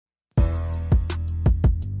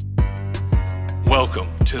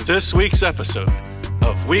Welcome to this week's episode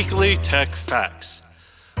of Weekly Tech Facts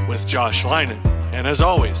with Josh Lynan and, as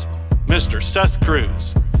always, Mr. Seth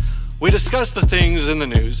Cruz. We discuss the things in the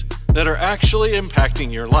news that are actually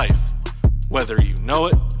impacting your life, whether you know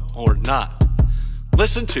it or not.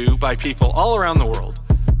 Listened to by people all around the world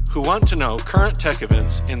who want to know current tech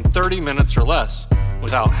events in 30 minutes or less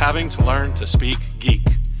without having to learn to speak geek.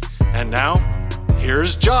 And now,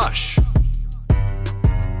 here's Josh.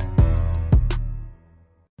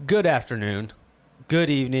 Good afternoon, good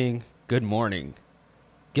evening, good morning.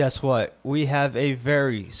 Guess what? We have a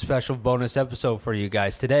very special bonus episode for you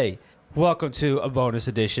guys today. Welcome to a bonus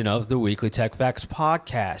edition of the Weekly Tech Facts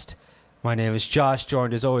podcast. My name is Josh,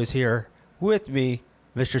 joined as always here with me,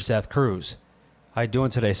 Mr. Seth Cruz. How you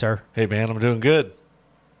doing today, sir? Hey, man, I'm doing good.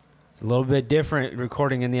 It's a little bit different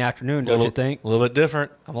recording in the afternoon, don't you think? A little bit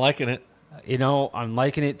different. I'm liking it. You know, I'm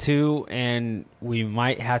liking it too, and we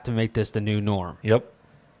might have to make this the new norm. Yep.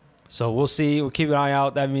 So we'll see. We'll keep an eye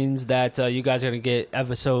out. That means that you guys are going to get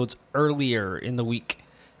episodes earlier in the week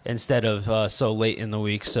instead of so late in the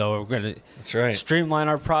week. So we're going to streamline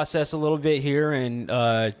our process a little bit here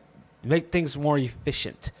and make things more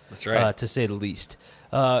efficient, to say the least.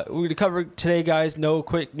 We're going to cover today, guys, no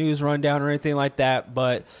quick news rundown or anything like that,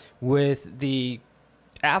 but with the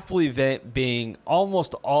Apple event being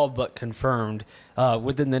almost all but confirmed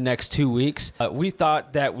within the next 2 weeks, we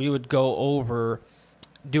thought that we would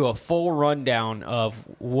do a full rundown of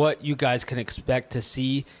what you guys can expect to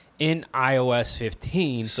see in iOS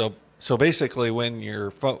 15. So basically, when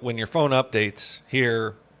your phone updates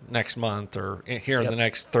here next month or here in the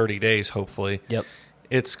next 30 days, hopefully,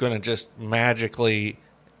 it's going to just magically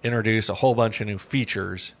introduce a whole bunch of new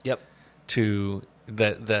features. To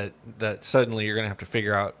that suddenly you're going to have to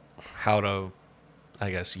figure out how to,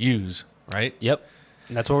 I guess, use, right? And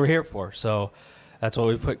that's what we're here for. So that's what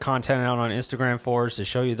we put content out on Instagram for, is to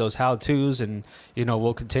show you those how-tos, and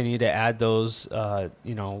we'll continue to add those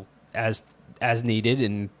as needed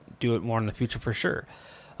and do it more in the future for sure.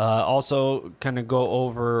 Also, kind of go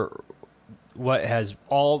over what has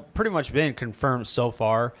all pretty much been confirmed so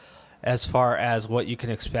far as what you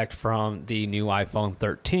can expect from the new iPhone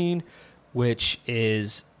 13, which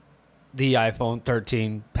is the iPhone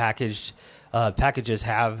 13 packaged. Packages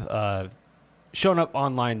have shown up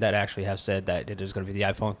online that actually have said that it is going to be the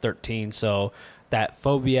iPhone 13. So that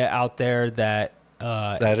phobia out there that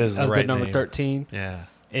is the right number name. 13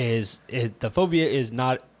 the phobia is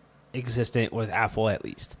not existent with Apple, at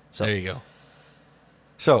least. So there you go.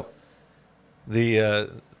 So the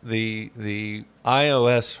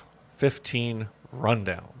iOS 15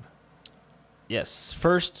 rundown. Yes.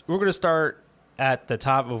 First, we're going to start at the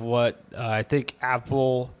top of what I think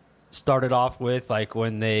Apple started off with, like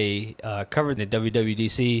when they covered the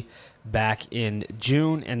WWDC back in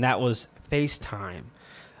June, and that was FaceTime.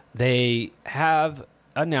 They have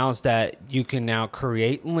announced that you can now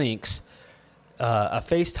create links, a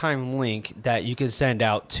FaceTime link that you can send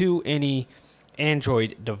out to any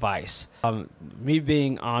Android device. Me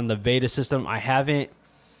being on the beta system, I haven't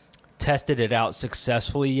tested it out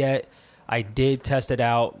successfully yet. I did test it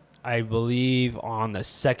out, I believe, on the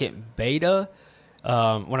second beta,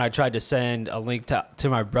 when I tried to send a link to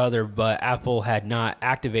my brother, but Apple had not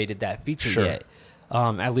activated that feature yet,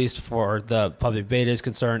 at least for the public beta is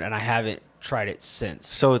concerned, and I haven't tried it since.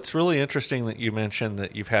 So it's really interesting that you mentioned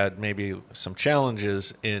that you've had maybe some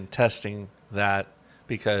challenges in testing that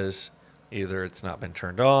because either it's not been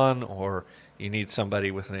turned on or you need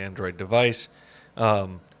somebody with an Android device.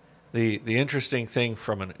 The interesting thing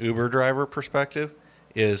from an Uber driver perspective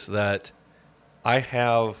is that I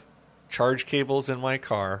have charge cables in my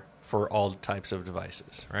car for all types of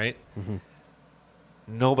devices, right? Mm-hmm.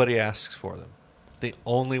 Nobody asks for them. The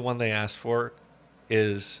only one they ask for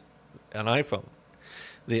is an iPhone.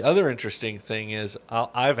 The other interesting thing is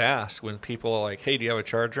I've asked when people are like, hey, do you have a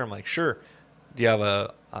charger? I'm like, sure. Do you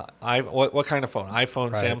have what kind of phone?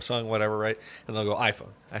 iPhone, right. Samsung, whatever, right? And they'll go,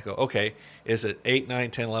 iPhone. I go, okay. Is it 8,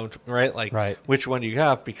 9, 10, 11, right? Like, which one do you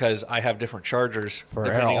have? Because I have different chargers for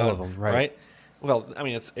depending all on, of them, right? Well, I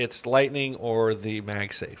mean, it's Lightning or the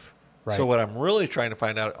MagSafe. Right. So what I'm really trying to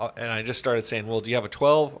find out, and I just started saying, well, do you have a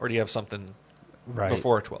 12 or do you have something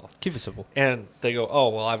before a 12? Keep it simple. And they go, oh,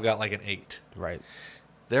 well, I've got like an 8. Right.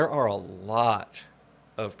 There are a lot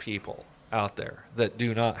of people out there that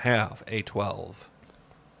do not have a 12.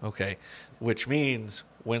 Okay. Which means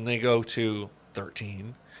when they go to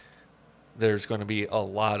 13, there's going to be a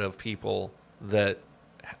lot of people that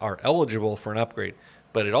are eligible for an upgrade.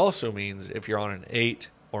 But it also means if you're on an 8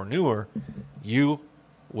 or newer, you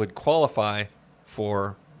would qualify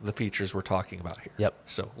for the features we're talking about here. Yep.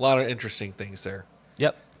 So a lot of interesting things there.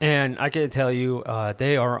 Yep. And I can tell you,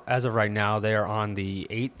 they are, as of right now, they are on the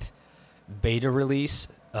 8th beta release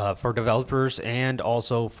for developers and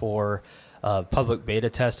also for public beta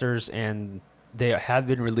testers. And they have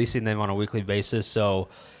been releasing them on a weekly basis. So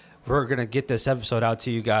we're going to get this episode out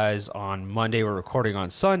to you guys on Monday. We're recording on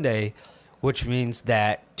Sunday, which means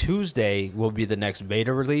that Tuesday will be the next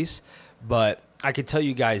beta release. But I can tell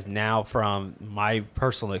you guys now from my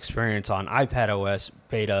personal experience on iPadOS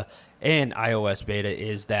beta and iOS beta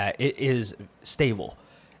is that it is stable.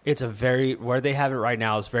 It's where they have it right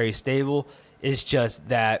now is very stable. It's just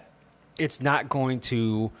that it's not going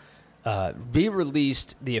to be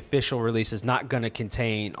released. The official release is not going to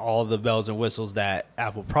contain all the bells and whistles that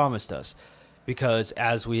Apple promised us. Because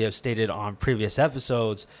as we have stated on previous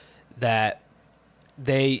episodes, that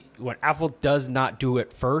when Apple does not do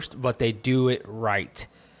it first, but they do it right.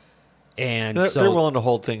 And they're willing to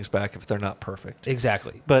hold things back if they're not perfect.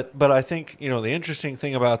 Exactly. But I think, the interesting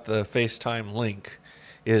thing about the FaceTime link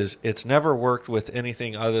is it's never worked with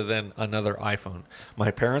anything other than another iPhone.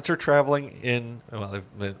 My parents are traveling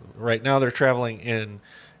right now they're traveling in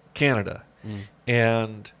Canada.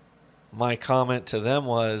 And my comment to them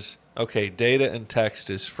was, okay, data and text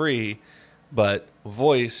is free, but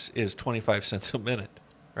voice is 25 cents a minute,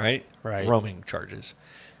 right? Right. Roaming charges.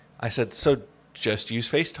 I said, so just use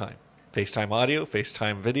FaceTime. FaceTime audio,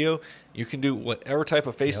 FaceTime video. You can do whatever type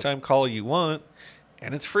of FaceTime call you want,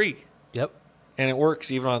 and it's free. Yep. And it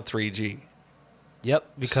works even on 3G.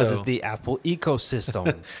 Yep, because it's the Apple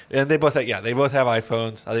ecosystem. And they both have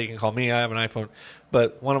iPhones. They can call me. I have an iPhone,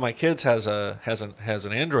 but one of my kids has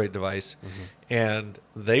an Android device, and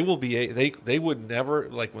they will be they would never,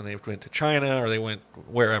 like when they went to China or they went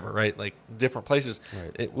wherever, right, like different places.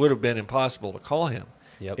 Right. It would have been impossible to call him.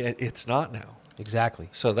 Yep. It's not now. Exactly.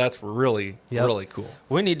 So that's really really cool.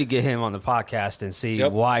 We need to get him on the podcast and see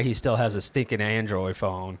why he still has a stinking Android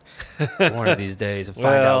phone one of these days and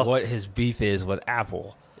find out what his beef is with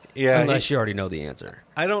Apple. Yeah, unless you already know the answer.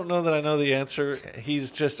 I don't know that I know the answer.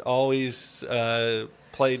 He's just always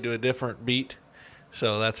played to a different beat,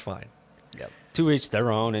 so that's fine. Yep. To each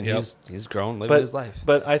their own, and he's grown, living his life.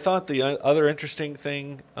 But I thought the other interesting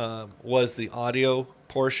thing was the audio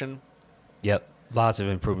portion. Yep. Lots of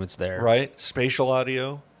improvements there. Right. Spatial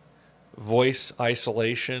audio, voice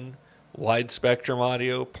isolation, wide spectrum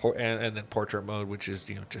audio, and then portrait mode, which is,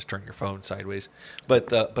 just turn your phone sideways. But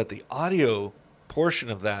the audio portion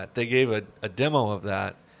of that, they gave a demo of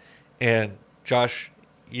that. And Josh,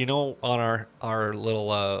 on our little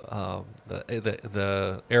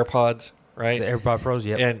the AirPods, right? The AirPod Pros,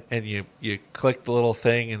 yep. And you click the little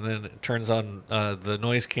thing, and then it turns on the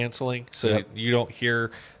noise canceling, so you don't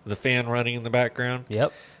hear the fan running in the background.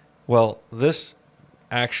 Yep. Well, this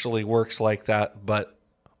actually works like that, but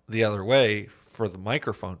the other way for the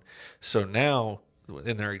microphone. So now,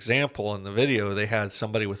 in their example in the video, they had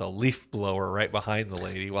somebody with a leaf blower right behind the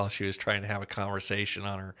lady while she was trying to have a conversation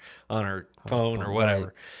on her phone or whatever.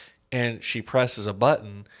 Right. And she presses a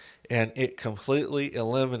button, and it completely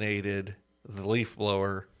eliminated the leaf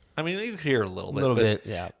blower. I mean, you could hear a little bit,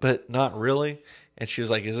 but not really. And she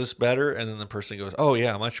was like, "Is this better?" And then the person goes, "Oh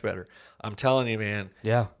yeah, much better." I'm telling you, man.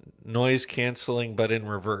 Yeah. Noise canceling, but in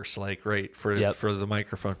reverse, like for the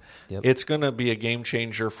microphone. Yep. It's going to be a game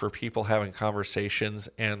changer for people having conversations,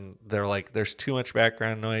 and they're like, "There's too much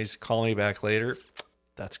background noise. Call me back later."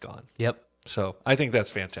 That's gone. Yep. So I think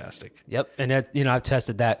that's fantastic. Yep. And I've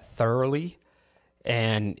tested that thoroughly,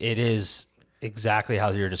 and it is exactly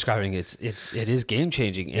how you're describing it. It is game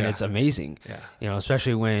changing, and it's amazing. Yeah.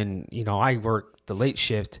 Especially when I work the late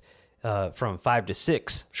shift from 5 to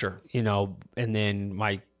 6. Sure. And then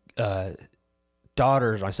my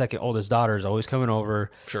daughters, my second oldest daughter, is always coming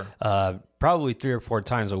over. Sure. Probably 3 or 4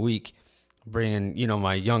 times a week, bringing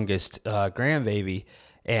my youngest grandbaby,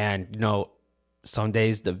 and some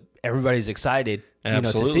days everybody's excited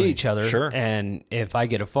to see each other. Sure. And if I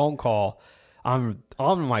get a phone call, I'm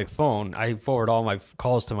on my phone. I forward all my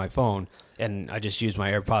calls to my phone, and I just use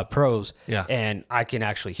my AirPod Pros. Yeah. And I can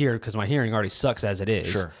actually hear, because my hearing already sucks as it is.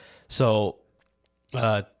 Sure. So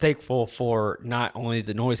thankful for not only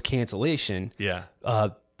the noise cancellation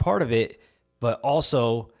part of it, but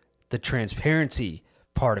also the transparency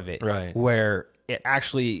part of it. Right. Where it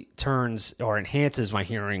actually turns or enhances my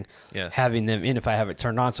hearing, having them in if I have it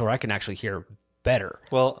turned on, so I can actually hear better.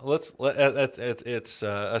 Well, it's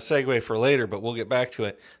a segue for later, but we'll get back to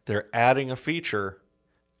it. They're adding a feature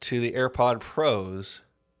to the AirPod Pros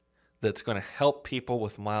that's going to help people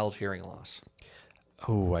with mild hearing loss.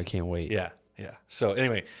 Oh, I can't wait. Yeah. So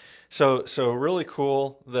anyway, so really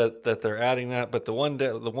cool that they're adding that. But the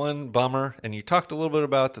one bummer, and you talked a little bit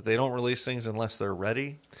about that they don't release things unless they're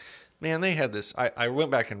ready. man, they had this. I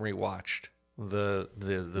went back and rewatched the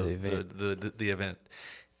event,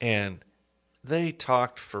 and they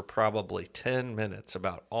talked for probably 10 minutes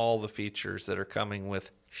about all the features that are coming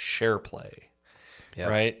with SharePlay,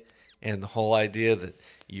 right? And the whole idea that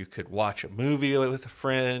you could watch a movie with a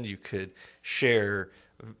friend, you could share,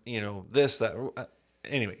 this, that.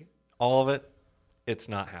 Anyway, all of it, it's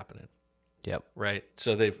not happening. Yep. Right.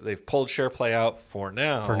 So they've pulled SharePlay out for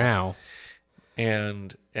now. For now.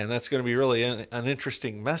 And that's going to be really an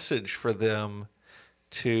interesting message for them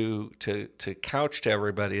to couch to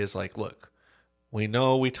everybody is like, look, we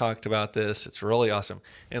know we talked about this. It's really awesome.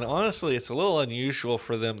 And honestly, it's a little unusual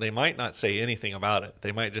for them. They might not say anything about it.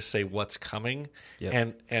 They might just say what's coming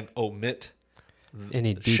and omit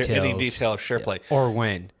any detail of SharePlay. Or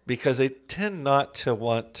when. Because they tend not to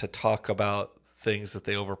want to talk about things that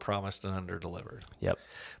they overpromised and underdelivered. Yep.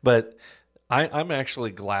 But I'm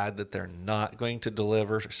actually glad that they're not going to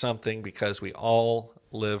deliver something because we all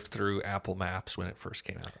lived through Apple Maps when it first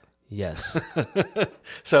came out. Yes.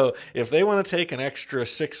 So if they want to take an extra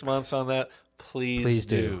 6 months on that, please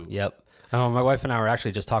do. Yep. My wife and I were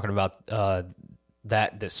actually just talking about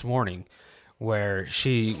that this morning, where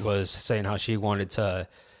she was saying how she wanted to,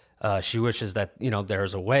 she wishes that,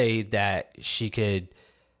 there's a way that she could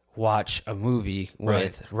watch a movie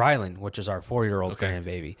with Rylan, which is our 4-year-old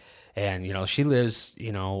grandbaby. And, she lives,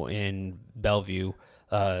 in Bellevue.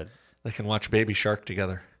 They can watch Baby Shark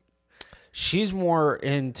together. She's more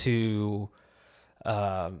into,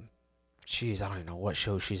 I don't even know what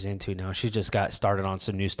show she's into now. She just got started on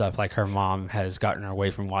some new stuff. Like her mom has gotten her away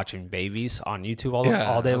from watching babies on YouTube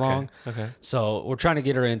all day long. Okay. So we're trying to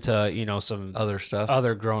get her into, some other stuff,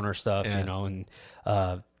 other grown-er stuff, and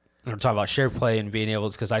we're talking about SharePlay and being able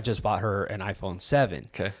to, because I just bought her an iPhone 7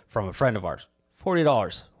 from a friend of ours.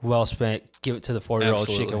 $40. Well spent. Give it to the 4-year-old.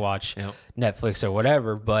 She can watch Netflix or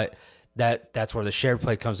whatever, but that's where the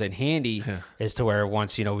SharePlay comes in handy, is to where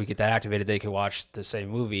once, we get that activated, they can watch the same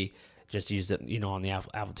movie, just use it, on the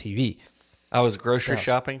Apple TV. I was grocery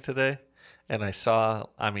shopping today, and I saw,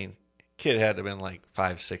 kid had to have been like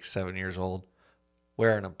 5, 6, 7 years old,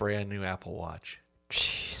 wearing a brand new Apple Watch.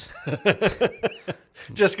 Jeez.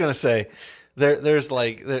 Just going to say,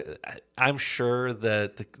 I'm sure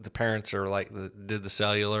that the parents are like did the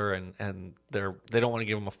cellular and they don't want to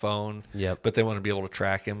give him a phone. Yep. But they want to be able to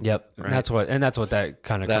track him. Yep. Right? And that's what that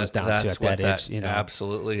kind of comes down to at that age.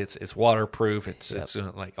 Absolutely. It's waterproof. It's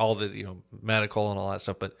like all the medical and all that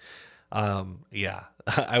stuff. But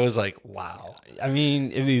I was like, wow.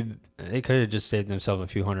 They could have just saved themselves a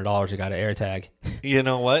few $100s. They got an AirTag. You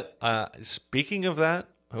know what? Speaking of that,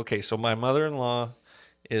 okay, so my mother-in-law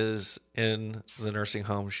is in the nursing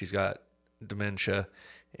home. She's got dementia,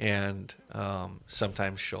 and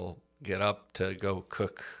sometimes she'll get up to go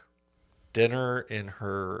cook dinner in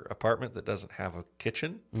her apartment that doesn't have a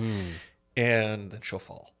kitchen, and then she'll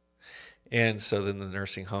fall. And so then the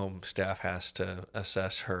nursing home staff has to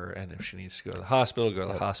assess her, and if she needs to go to the hospital, go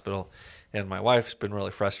to the hospital. And my wife's been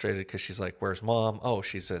really frustrated because she's like, "Where's mom?" "Oh,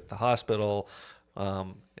 she's at the hospital."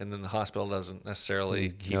 And then the hospital doesn't necessarily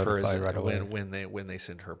keep her when they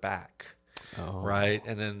send her back, right?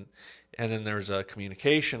 And then there's a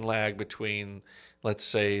communication lag between, let's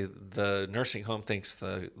say, the nursing home thinks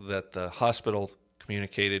that the hospital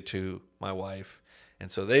communicated to my wife,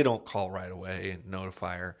 and so they don't call right away and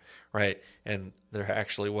notify her, right? And there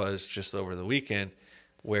actually was just over the weekend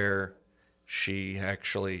where she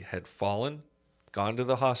actually had fallen, gone to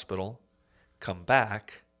the hospital, come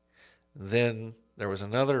back, then there was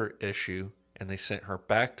another issue, and they sent her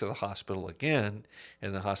back to the hospital again,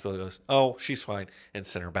 and the hospital goes, "Oh, she's fine," and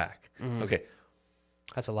sent her back. Okay.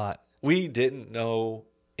 That's a lot. We didn't know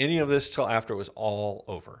any of this till after it was all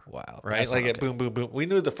over. Wow. Right? Like it boom, boom, boom. We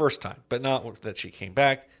knew the first time, but not that she came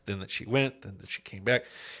back, then that she went, then that she came back.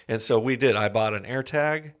 And so we did. I bought an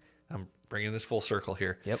AirTag. I'm bringing this full circle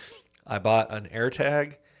here. Yep. I bought an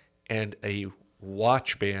AirTag and a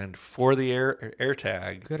watch band for the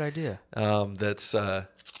AirTag. Good idea. That's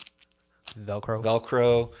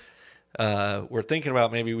Velcro. We're thinking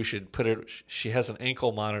about maybe we should put it. She has an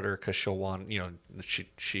ankle monitor because she'll want.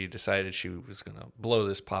 She decided she was going to blow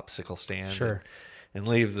this popsicle stand. And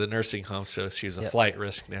leave the nursing home, so she's a flight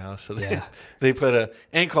risk now. So they put a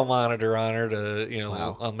ankle monitor on her to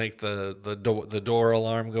I'll make the door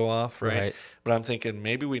alarm go off, right? But I'm thinking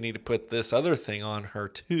maybe we need to put this other thing on her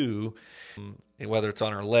too, whether it's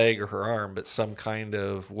on her leg or her arm, but some kind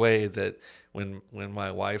of way that when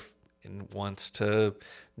my wife wants to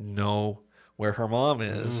know where her mom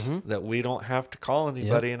is, that we don't have to call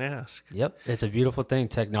anybody and ask. Yep. It's a beautiful thing,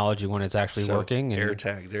 technology, when it's actually working.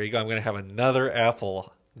 AirTag. There you go. I'm going to have another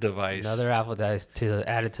Apple device. Another Apple device to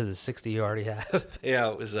added to the 60 you already have. Yeah,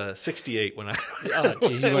 it was 68 when I. Oh,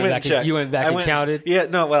 geez, you went back. checked. You went back and counted. Yeah,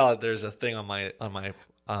 no. Well, there's a thing on my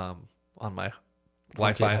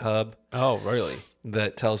Wi-Fi hub Oh, really?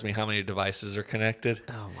 that tells me how many devices are connected.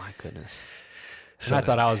 Oh my goodness. So And I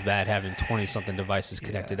thought I was bad having 20-something devices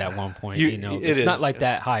connected at one point. You- You know, it it's is. not like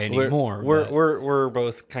that high anymore. We're but- we're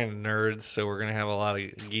both kind of nerds, so we're gonna have a lot of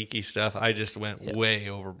geeky stuff. I just went way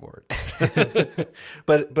overboard.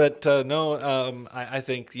 but no, I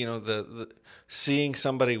think the seeing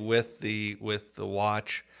somebody with the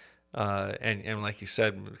watch, and like you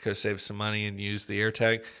said, could have saved some money and used the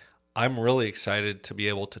AirTag. I'm really excited to be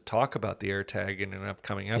able to talk about the AirTag in an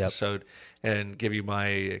upcoming episode and give you my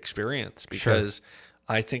experience, because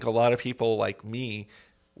I think a lot of people like me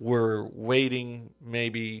were waiting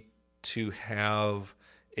maybe to have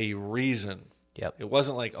a reason. Yep. It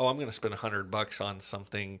wasn't like, oh, I'm going to spend $100 on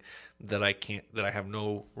something that I have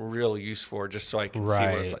no real use for just so I can see what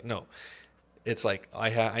it's Right. like. No, it's like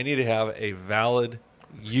I need to have a valid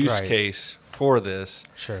use Right. case for this.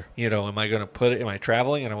 Sure. Am I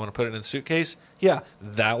traveling and I want to put it in a suitcase? Yeah,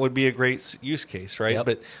 that would be a great use case, right? Yep.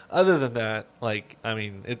 But other than that, they're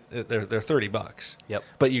 $30. Yep.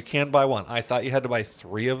 But you can buy one. I thought you had to buy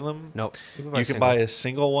 3 of them. Nope. You can buy a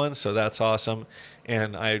single one, so that's awesome.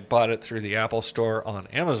 And I bought it through the Apple Store on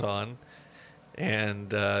Amazon, and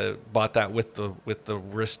bought that with the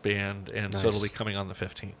wristband, and so Nice. it'll be coming on the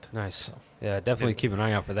 15th. Nice. Yeah, definitely keep an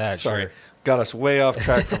eye out for that. Sorry, Sure. got us way off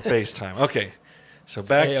track from FaceTime. Okay, so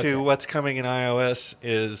back okay. to what's coming in iOS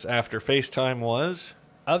is after FaceTime was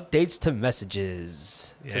Updates to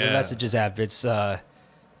Messages. To the Yeah. Messages app. It's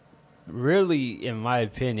really, in my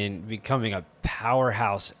opinion, becoming a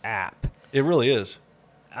powerhouse app. it really is.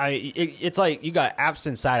 It's like you got apps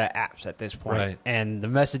inside of apps at this point. Right. And the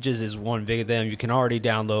Messages is one big of them. You can already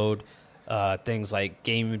download things like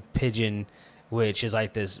Game Pigeon, which is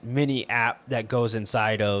like this mini app that goes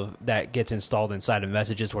inside of, that gets installed inside of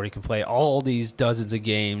Messages, where you can play all these dozens of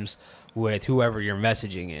games with whoever you're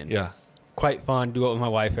messaging in. Yeah, Quite fun. Do it with my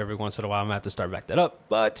wife every once in a while. I'm going to have to start back that up.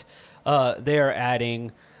 But they are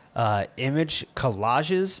adding image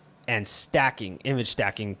collages and image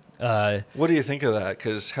stacking. what do you think of that?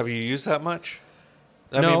 Because have you used that much?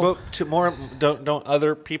 I No. mean, don't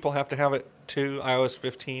other people have to have it to iOS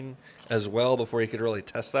 15 as well before you could really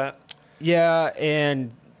test that? Yeah,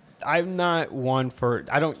 and I'm not one for.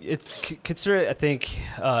 I don't. Consider it. I think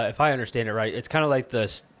if I understand it right, it's kind of like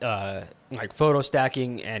this, like photo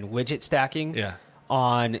stacking and widget stacking. Yeah.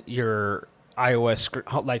 On your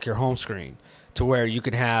iOS, like your home screen, to where you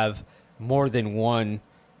can have more than one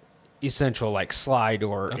essential like slide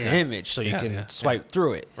or Okay. an image, so you Yeah, can yeah, swipe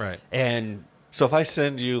through it. Right. And So if I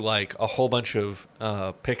send you like a whole bunch of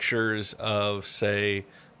pictures of, say,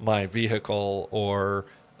 my vehicle or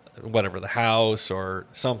whatever, the house or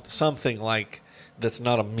something like that's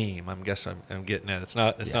not a meme, I'm getting at. It's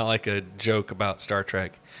not like a joke about Star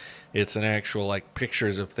Trek. It's an actual like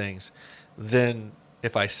pictures of things. Then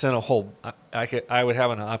if I sent a whole, I would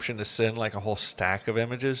have an option to send like a whole stack of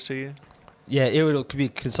images to you. yeah, it would be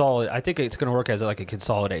consolidate. I think it's going to work as like it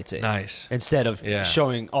consolidates it. Nice. Instead of Yeah.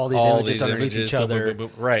 showing all these All images these underneath images, each boom, boom, other, boom,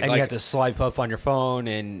 boom. Right, and like- you have to swipe up on your phone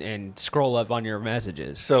and scroll up on your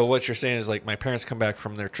messages. So what you're saying is like my parents come back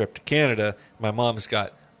from their trip to Canada. My mom's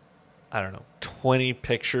got, I don't know, 20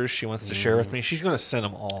 pictures she wants to share with me. She's going to send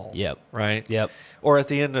them all. Yep. Right? Yep. Or at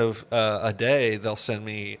the end of a day, they'll send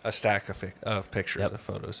me a stack of pictures, Yep. of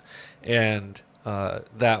photos. And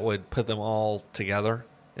that would put them all together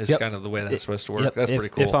is Yep. kind of the way that's supposed to work. Yep. That's If-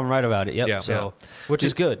 pretty cool. If I'm right about it, yep. Yeah, So, yeah. which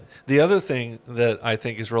is good. The other thing that I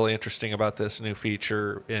think is really interesting about this new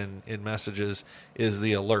feature in Messages is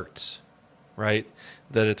the alerts, right?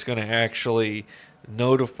 That it's going to actually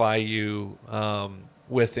notify you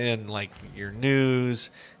within like your news,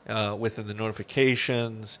 within the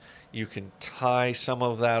notifications. You can tie some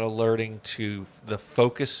of that alerting to the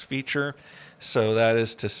focus feature. So that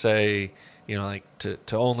is to say, like to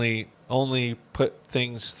only put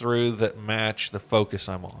things through that match the focus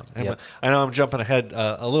I'm on. And Yep. I know I'm jumping ahead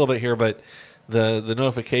a little bit here, but the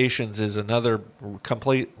notifications is another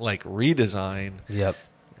complete like redesign. Yep.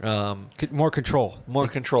 More control. More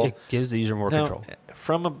control. It gives the user more Now, control.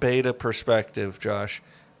 from a beta perspective, Josh,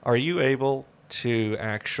 are you able to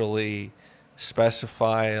actually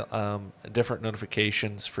specify different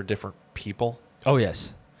notifications for different people? Oh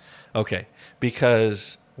yes. Okay,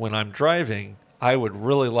 because when I'm driving, I would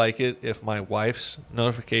really like it if my wife's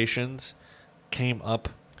notifications came up.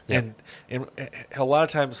 Yep. And a lot of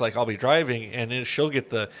times, like I'll be driving, and then she'll get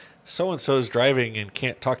the so-and-so's driving and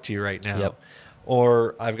can't talk to you right now. Yep.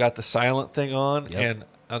 Or I've got the silent thing on, Yep. and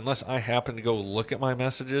unless I happen to go look at my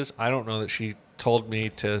messages, I don't know that she told me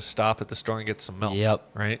to stop at the store and get some milk. Yep.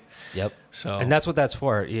 Right. Yep. So, and that's what that's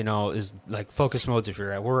for, is like focus modes if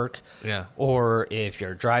you're at work. Yeah. Or if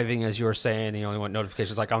you're driving, as you were saying, you only want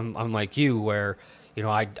notifications. Like I'm like you, where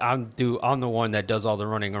I'm the one that does all the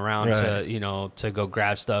running around Right. to go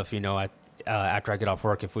grab stuff. After I get off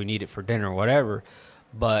work if we need it for dinner or whatever.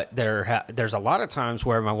 But there's a lot of times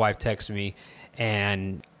where my wife texts me,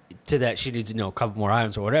 and to that she needs to know a couple more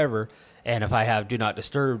items or whatever. And if I have Do Not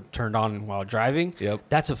Disturb turned on while driving, Yep.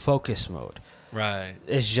 that's a focus mode. Right.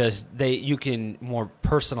 It's just you can more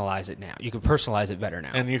personalize it now. You can personalize it better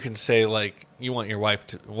now. And you can say, like, you want your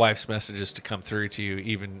wife's messages to come through to you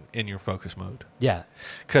even in your focus mode. Yeah.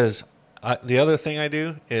 Because the other thing I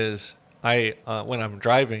do is when I'm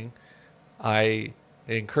driving, I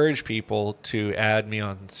encourage people to add me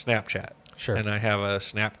on Snapchat. Sure. And I have a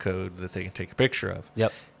snap code that they can take a picture of.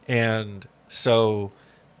 Yep. And so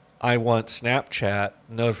I want Snapchat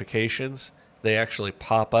notifications. They actually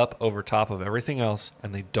pop up over top of everything else,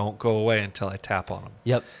 and they don't go away until I tap on them.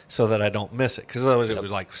 Yep. So that I don't miss it. Because otherwise it Yep.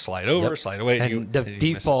 would like slide over, Yep. slide away. And the you miss it.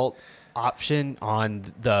 default option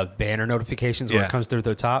on the banner notifications when Yeah. it comes through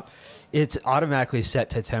the top, it's automatically set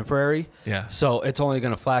to temporary. Yeah. So it's only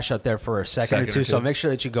going to flash up there for a second or two. So two. make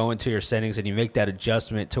sure that you go into your settings and you make that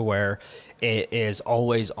adjustment to where it is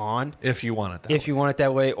always on. If you want it that If way. you want it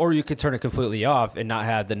that way, or you could turn it completely off and not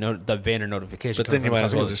have the banner notification. But then you come might from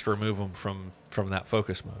as well something. just remove them from that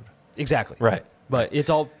focus mode. Exactly. Right. But it's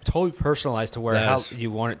all totally personalized to where That how is-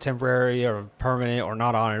 you want it temporary or permanent or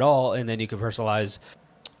not on at all, and then you can personalize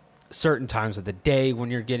certain times of the day when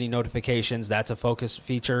you're getting notifications. That's a focus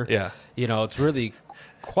feature. Yeah. It's really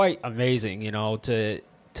quite amazing, to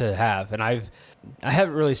have. And I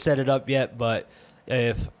haven't really set it up yet, but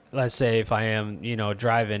let's say if I am,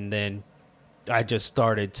 driving, then I just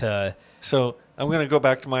started to. So I'm going to go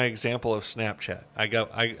back to my example of Snapchat.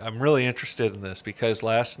 I'm really interested in this because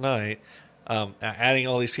last night, adding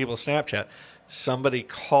all these people to Snapchat, somebody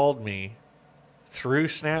called me through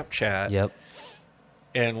Snapchat Yep.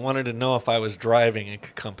 and wanted to know if I was driving and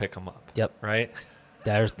could come pick them up. Yep. Right?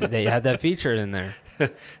 They had that feature in there.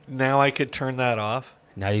 Now I could turn that off.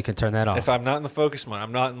 Now you can turn that off. If I'm not in the focus mode,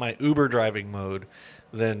 I'm not in my Uber driving mode,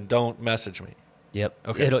 then don't message me. Yep.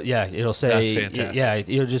 Okay. It'll say. That's fantastic. Yeah.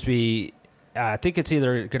 It'll just be. I think it's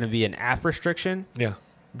either going to be an app restriction Yeah.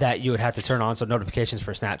 that you would have to turn on, so notifications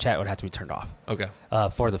for Snapchat would have to be turned off Okay.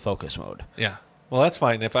 for the focus mode. Yeah. Well, that's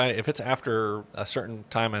fine. If it's after a certain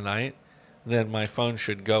time of night, then my phone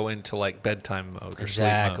should go into like bedtime mode or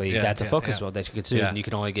Exactly. sleep mode. Yeah, That's a yeah, focus yeah. mode that you could do, Yeah. and you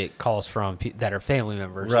can only get calls from that are family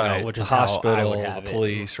members, Right. which is the how I hospital, would the have it.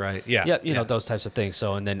 police, right? Yeah. Yep. Those types of things.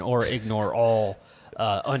 So or ignore all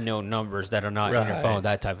unknown numbers that are not in your Right. phone.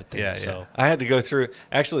 That type of thing. Yeah, So yeah. I had to go through.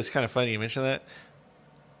 Actually, it's kind of funny you mentioned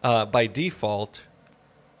that. By default,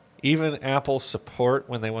 even Apple support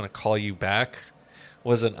when they want to call you back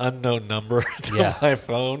was an unknown number to Yeah. my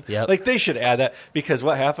phone. Yep. Like they should add that because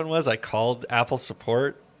what happened was I called Apple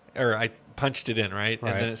support or I punched it in, right?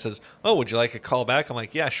 Right. And then it says, "Oh, would you like a call back?" I'm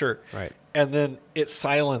like, "Yeah, sure." Right. And then it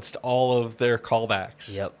silenced all of their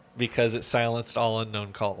callbacks. Yep. Because it silenced all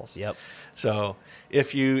unknown calls. Yep. So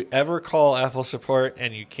if you ever call Apple support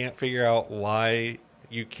and you can't figure out why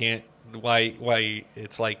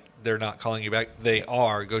it's like they're not calling you back, they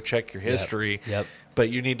are. Go check your history. Yep. But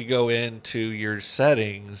you need to go into your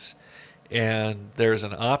settings, and there's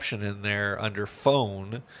an option in there under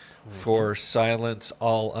phone for silence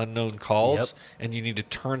all unknown calls, Yep. and you need to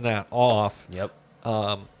turn that off. Yep.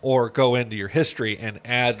 Or go into your history and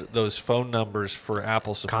add those phone numbers for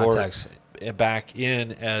Apple support Contacts. back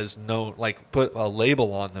in as no, like put a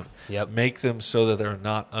label on them. Yep. Make them so that they're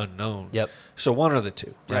not unknown. Yep. So one of the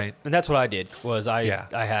two, Yep. right? And that's what I did. Yeah.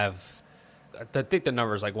 I think the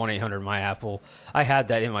number is like 1-800 my Apple. I had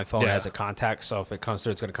that in my phone Yeah. as a contact, so if it comes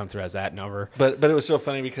through, it's going to come through as that number. But it was so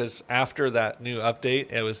funny because after that new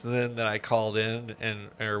update, it was then that I called in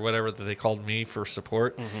or whatever that they called me for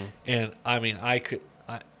support, and I mean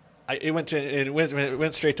it went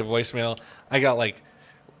straight to voicemail. I got like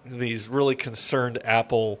these really concerned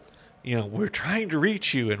Apple. We're trying to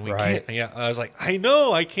reach you and we Right. can't. Yeah, I was like, I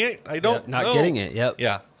know, I can't, I don't, Not know. getting it. Yep.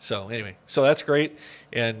 Yeah. So anyway, so that's great.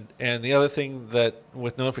 And the other thing that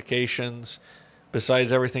with notifications,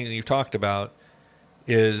 besides everything that you've talked about,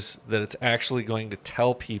 is that it's actually going to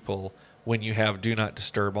tell people when you have Do Not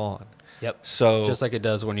Disturb on. Yep. So Just like it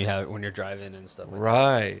does when you're driving and stuff. Like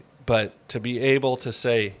right, but to be able to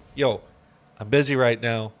say, "Yo, I'm busy right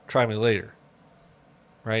now. Try me later."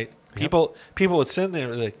 Right? People would send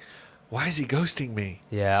there like, "Why is he ghosting me?"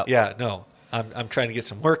 that. Yeah. Yeah, no. I'm trying to get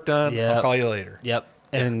some work done. Yeah. I'll call you later. Yep.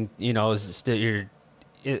 And it's still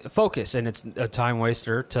focus, and it's a time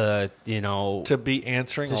waster to to be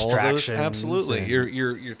answering all of those. Distractions Absolutely, and-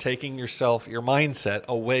 you're taking your mindset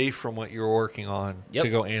away from what you're working on Yep. to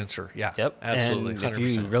go answer. Yeah, Yep. absolutely. And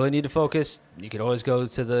 100%. if you really need to focus, you could always go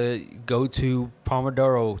to the go-to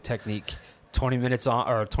Pomodoro technique. 20 minutes on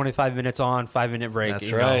or 25 minutes on, 5-minute break. That's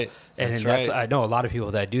you know. right. And That's that's right. I know a lot of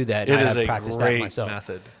people that do that. It I is have a practiced that great myself.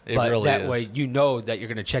 method. It But really that is. way you know that you're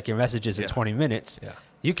going to check your messages in Yeah. 20 minutes. Yeah.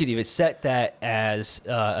 You could even set that as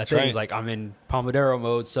a thing right. like I'm in Pomodoro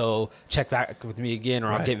mode, so check back with me again, or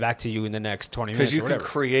I'll Right. get back to you in the next 20 minutes. Because you or can whatever.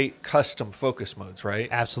 create custom focus modes, right?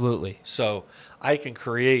 Absolutely. So I can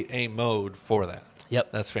create a mode for that. Yep.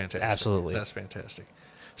 That's fantastic. Absolutely. That's fantastic.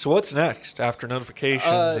 So what's next after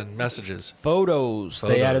notifications and messages? Photos.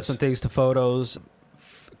 They added Photos. some things to photos.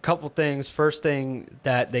 A couple things. First thing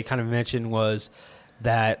that they kind of mentioned was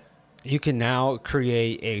that you can now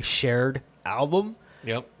create a shared album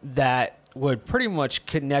Yep. that would pretty much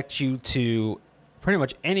connect you to pretty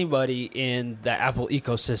much anybody in the Apple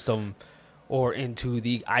ecosystem or into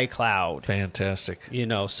the iCloud. Fantastic.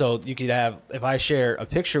 So you could have, if I share a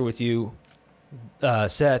picture with you,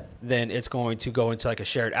 Seth, then it's going to go into like a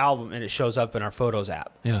shared album, and it shows up in our Photos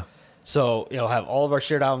app. Yeah. So it'll have all of our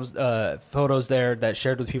shared albums, photos there that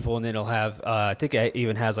shared with people, and then it'll have, I think it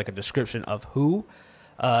even has like a description of who,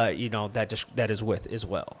 that is with as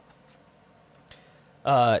well.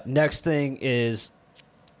 Next thing is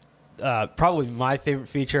probably my favorite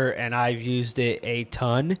feature, and I've used it a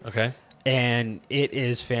ton, Okay. and it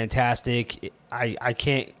is fantastic. I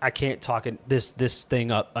can't talk this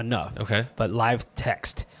thing up enough. Okay. But live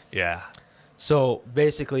text. Yeah. So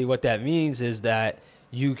basically what that means is that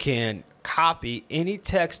you can copy any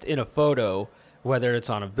text in a photo, whether it's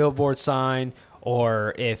on a billboard sign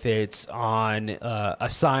or if it's on a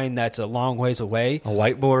sign that's a long ways away, A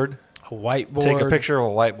whiteboard. a whiteboard. Take a picture of a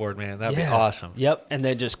whiteboard, man. That'd be Yeah. awesome. Yep. And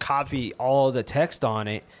then just copy all the text on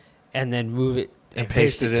it and then move it And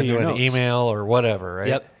paste it to into your an notes. email or whatever, right?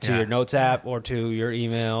 Yep. To Yeah. your notes app or to your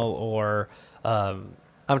email or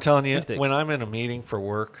I'm telling you, Anything. when I'm in a meeting for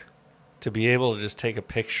work, to be able to just take a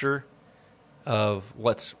picture of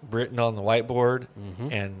what's written on the whiteboard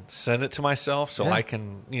and send it to myself so Yeah. I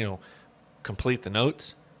can, complete the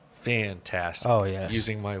notes, fantastic. Oh, yes.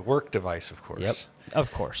 Using my work device, of course. Yep,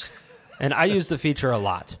 of course. And I use the feature a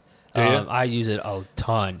lot. Do you? I use it a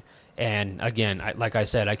ton. And again, like I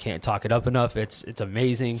said, I can't talk it up enough. It's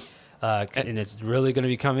amazing. And it's really going to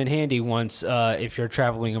become in handy once if you're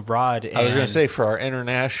traveling abroad. I was going and- to say, for our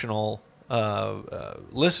international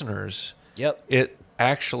listeners, Yep. it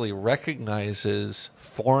actually recognizes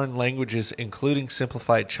foreign languages, including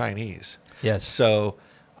simplified Chinese. Yes. So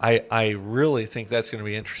I really think that's going to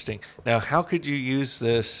be interesting. Now, how could you use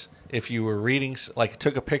this if you were reading, like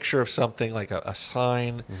took a picture of something like a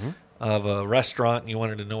sign of a restaurant and you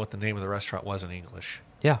wanted to know what the name of the restaurant was in English?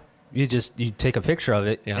 Yeah. You take a picture of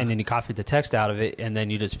it Yeah. and then you copy the text out of it and then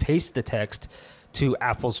you just paste the text to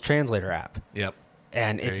Apple's translator app. Yep.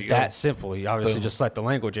 And There it's you that go. simple. You obviously Boom. just select the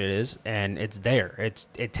language it is, and it's there.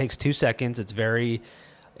 It takes 2 seconds. It's very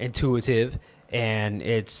intuitive, and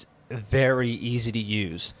it's very easy to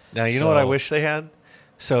use. Now, you know what I wish they had?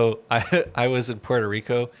 So I was in Puerto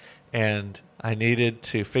Rico, and I needed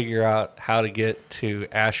to figure out how to get to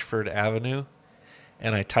Ashford Avenue,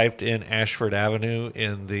 and I typed in Ashford Avenue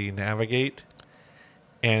in the Navigate,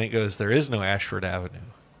 and it goes, there is no Ashford Avenue.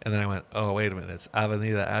 And then I went, oh, wait a minute, it's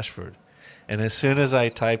Avenida Ashford. And as soon as I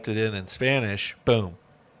typed it in Spanish, boom,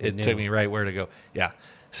 it knew. took me right where to go. Yeah.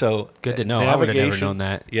 So Good to know. I would have never navigation- known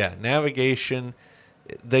that. Yeah, navigation.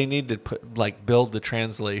 They need to build the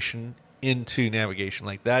translation into navigation.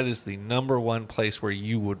 Like that is the number one place where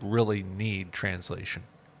you would really need translation.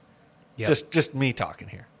 Yep. Just me talking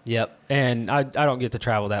here. Yep. And I don't get to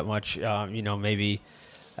travel that much. Maybe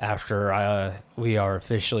after we are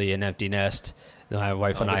officially an empty nest, my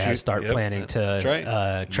wife and Oh, I but have you- start yep, planning that's to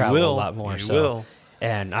right. You travel will. a lot more. You so. will.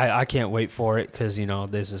 And I can't wait for it because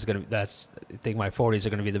this is I think my 40s are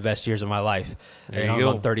gonna be the best years of my life. There And you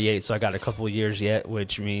I'm go. 38, so I got a couple of years yet,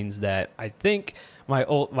 which means that I think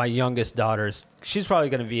my youngest daughter's she's probably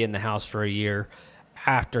gonna be in the house for a year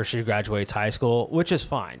after she graduates high school, which is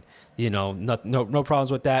fine. No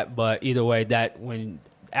problems with that. But either way,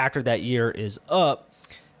 after that year is up,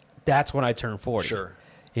 that's when I turn 40. Sure.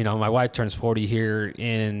 My wife turns 40 here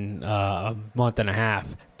in a month and a half,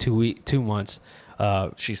 2 months.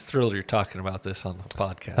 She's thrilled you're talking about this on the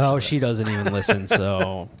podcast. Oh, she doesn't even listen,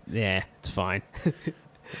 so yeah, it's fine.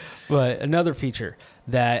 But another feature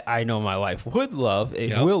that I know my wife would love and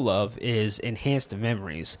Yep. will love is enhanced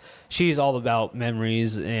memories. She's all about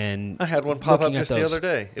memories, and I had one pop up looking at just the those. other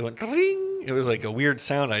day. It went ring. It was like a weird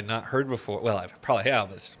sound I'd not heard before. Well, I probably have,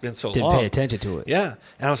 but it's been so Didn't long. pay attention to it. Yeah.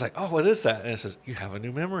 And I was like, oh, what is that? And it says, you have a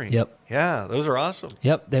new memory. Yep. Yeah, those are awesome.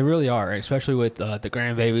 Yep, they really are, especially with the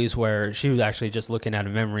grandbabies, where she was actually just looking at a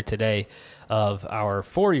memory today of our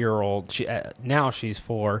 4-year-old. Now she's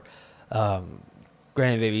 4,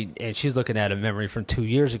 grandbaby, and she's looking at a memory from 2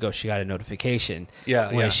 years ago. She got a notification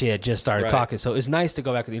when she had just started talking. So it's nice to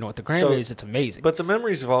go back, with the grandbabies. It's amazing. But the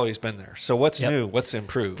memories have always been there. So what's new? What's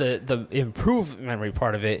improved? The improved memory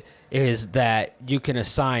part of it is that you can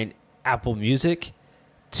assign Apple Music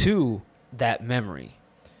to that memory.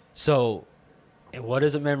 So, and what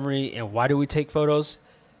is a memory, and why do we take photos?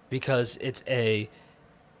 Because it's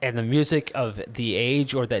and the music of the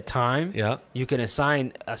age or that time, you can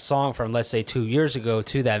assign a song from, let's say, 2 years ago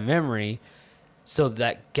to that memory, so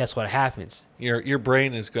that, guess what happens? Your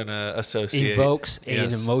brain is going to associate. Evokes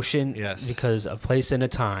an emotion because a place and a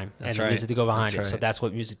time, That's and right. the music to go behind That's it. So right. that's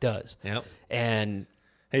what music does. Yep. And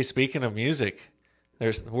hey, speaking of music,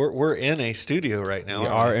 we're in a studio right now. we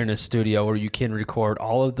are in a studio where you can record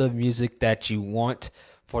all of the music that you want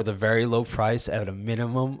for the very low price at a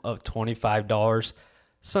minimum of $25.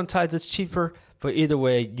 Sometimes it's cheaper, but either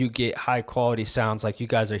way, you get high quality sounds like you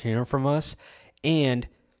guys are hearing from us, and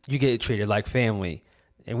you get treated like family.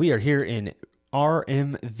 And we are here in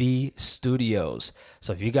RMV Studios.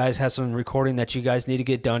 So if you guys have some recording that you guys need to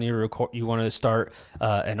get done, you want to start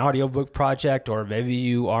an audiobook project, or maybe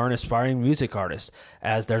you are an aspiring music artist,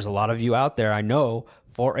 as there's a lot of you out there, I know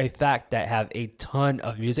for a fact, that have a ton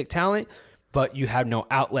of music talent, but you have no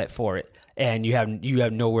outlet for it, and you have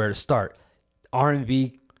nowhere to start.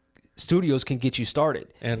 R&V Studios can get you started.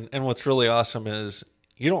 And what's really awesome is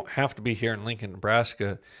you don't have to be here in Lincoln,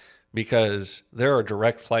 Nebraska, because there are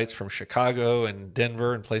direct flights from Chicago and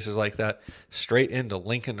Denver and places like that straight into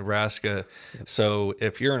Lincoln, Nebraska. Yep. So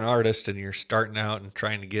if you're an artist and you're starting out and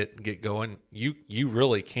trying to get going, you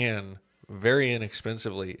really can very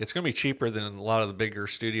inexpensively. It's going to be cheaper than a lot of the bigger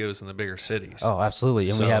studios in the bigger cities. Oh, absolutely.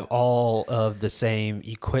 And we have all of the same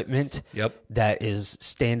equipment that is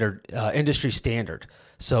standard, industry standard.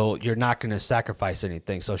 So you're not going to sacrifice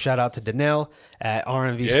anything. So shout out to Danelle at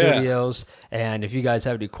RMV Studios. And if you guys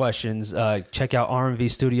have any questions, check out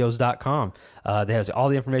rmvstudios.com. They has all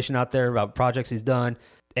the information out there about projects he's done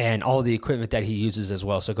and all the equipment that he uses as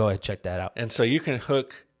well. So go ahead and check that out. And so you can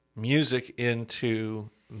hook music into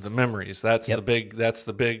the memories. That's the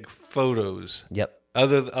big photos. Yep.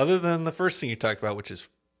 Other than the first thing you talked about, which is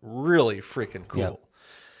really freaking cool. Yep.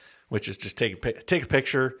 Which is just take a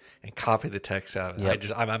picture and copy the text out of it.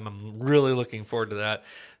 Yep. I'm really looking forward to that,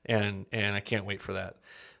 and I can't wait for that.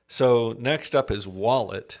 So next up is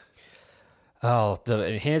Wallet. Oh, the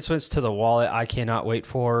enhancements to the Wallet I cannot wait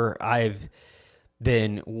for. I've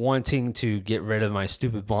been wanting to get rid of my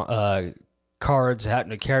stupid cards,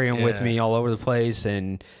 having to carry them with me all over the place,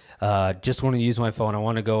 and just want to use my phone. I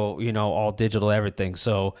want to go, all digital everything.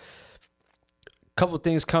 So couple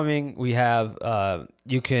things coming. We have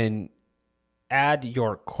you can add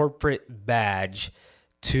your corporate badge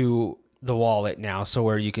to the wallet now, so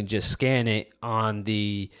where you can just scan it on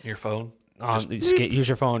your phone. Use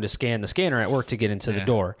your phone to scan the scanner at work to get into the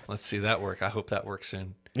door. Let's see that work. I hope that works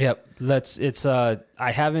soon. Yep.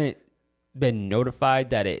 I haven't been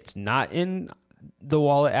notified that it's not in the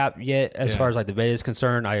wallet app yet as far as like the beta is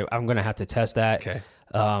concerned. I'm gonna have to test that. Okay.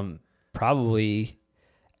 Probably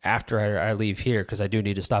after I leave here, because I do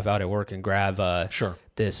need to stop out at work and grab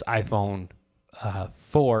this iPhone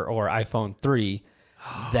 4 or iPhone 3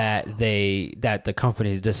 that the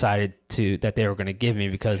company decided that they were going to give me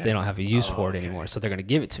because they don't have a use for it anymore. So they're going to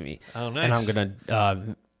give it to me. Oh, nice. And I'm going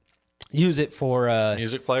to use it for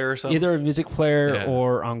music player or something? Either a music player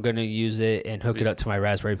or I'm going to use it and hook it up to my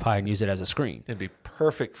Raspberry Pi and use it as a screen. It'd be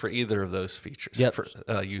perfect for either of those features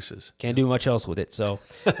for uses. Can't do much else with it, so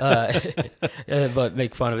but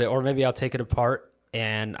make fun of it. Or maybe I'll take it apart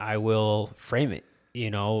and I will frame it,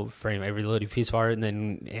 frame every little piece of art and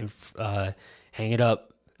then hang it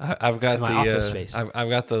up. I've got in my office space. I've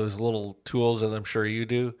got those little tools, as I'm sure you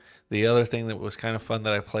do. The other thing that was kind of fun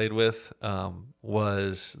that I played with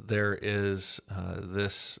was there is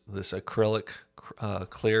this acrylic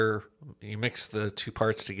clear. You mix the two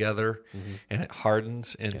parts together, and it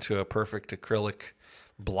hardens into a perfect acrylic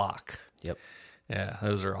block. Yep. Yeah,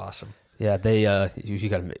 those are awesome. Yeah, they you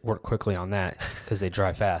got to work quickly on that because they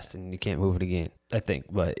dry fast and you can't move it again, I think.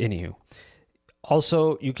 But anywho,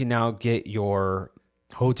 also you can now get your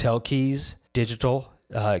hotel keys, digital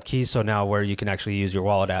keys. So now where you can actually use your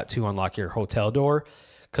wallet app to unlock your hotel door,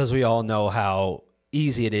 because we all know how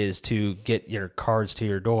easy it is to get your cards to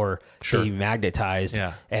your door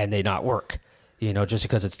demagnetized and they not work. just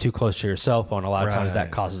because it's too close to your cell phone, a lot of times that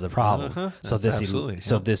Right. causes a problem. So That's this absolutely,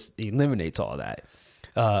 so yeah. this eliminates all that.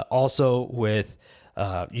 Also with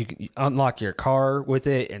you can unlock your car with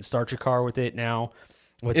it and start your car with it now.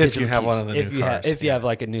 With If digital you have keys. one of the if new you cars, if you yeah. have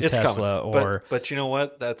like a new It's Tesla coming. or but you know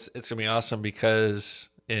what? It's gonna be awesome because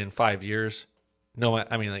in 5 years,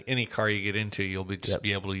 like any car you get into, you'll be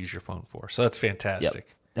be able to use your phone for. So that's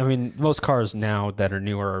fantastic. I mean, most cars now that are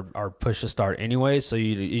newer are push to start anyway, so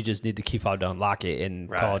you just need the key fob to unlock it and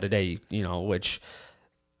call it a day. Which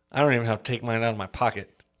I don't even have to take mine out of my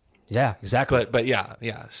pocket. yeah, exactly. But yeah.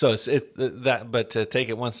 So but to take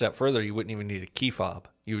it one step further, you wouldn't even need a key fob.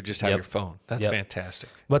 You would just have your phone. That's fantastic.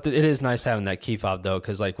 But it is nice having that key fob though,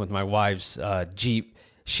 because like with my wife's Jeep,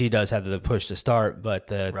 she does have the push to start, but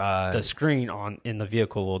the screen in the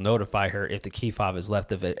vehicle will notify her if the key fob is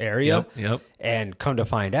left of the area. Yep. And come to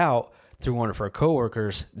find out through one of her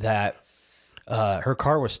coworkers that her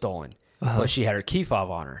car was stolen, but she had her key fob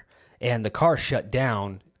on her, and the car shut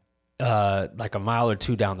down like a mile or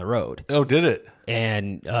two down the road. Oh, did it?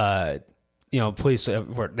 And police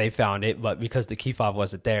they found it, but because the key fob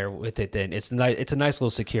wasn't there with it, then it's a nice little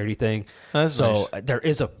security thing. That's nice. There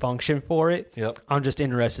is a function for it. Yep. I'm just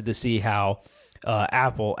interested to see how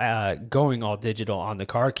Apple going all digital on the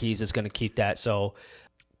car keys is going to keep that, so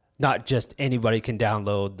not just anybody can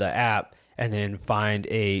download the app and then find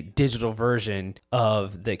a digital version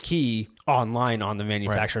of the key online on the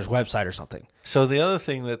manufacturer's website or something. So the other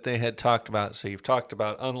thing that they had talked about, so you've talked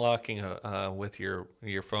about unlocking with your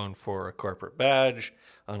phone for a corporate badge,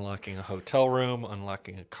 unlocking a hotel room,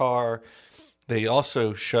 unlocking a car. They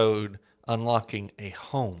also showed unlocking a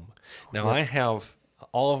home. Now I have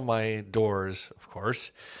all of my doors, of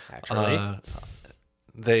course. Actually,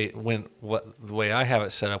 The way I have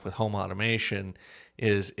it set up with home automation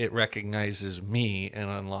is it recognizes me and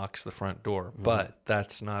unlocks the front door, but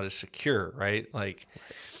that's not as secure, right? Like,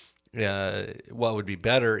 what would be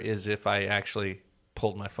better is if I actually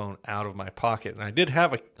pulled my phone out of my pocket, and I did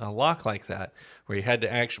have a lock like that where you had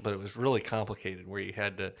to but it was really complicated, where you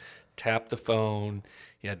had to tap the phone,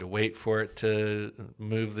 you had to wait for it to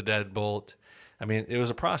move the deadbolt. I mean, it was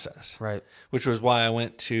a process, right? Which was why I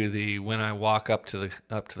went to when I walk up to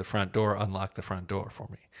the front door, unlock the front door for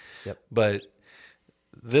me. Yep. But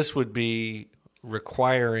this would be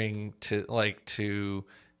requiring to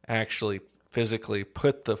actually physically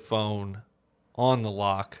put the phone on the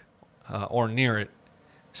lock or near it,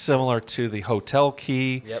 similar to the hotel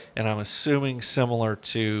key. Yep. And I'm assuming similar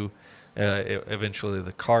to eventually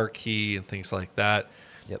the car key and things like that.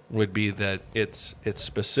 Yep. Would be that it's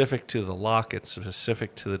specific to the lock, it's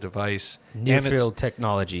specific to the device, Near field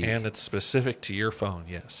technology, and it's specific to your phone.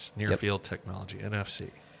 Yes, near field technology,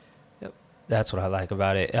 NFC. Yep, that's what I like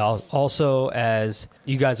about it. Also, as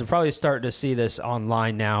you guys are probably starting to see this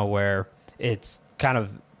online now, where it's kind of,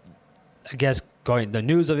 I guess, the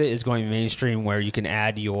news of it is going mainstream, where you can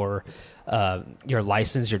add your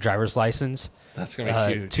license, your driver's license. That's going to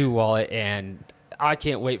be huge. To wallet, and I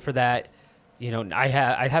can't wait for that. I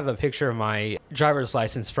have a picture of my driver's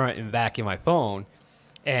license front and back in my phone,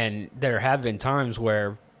 and there have been times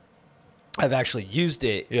where I've actually used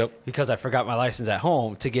it because I forgot my license at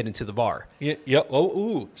home to get into the bar. Yep.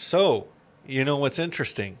 So, what's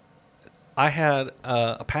interesting? I had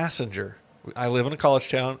a passenger. I live in a college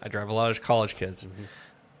town. I drive a lot of college kids.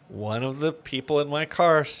 Mm-hmm. One of the people in my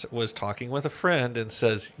car was talking with a friend and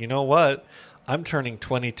says, "You know what? I'm turning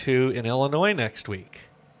 22 in Illinois next week."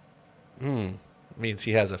 Means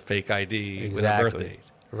he has a fake ID with a birth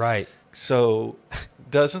date. Right. So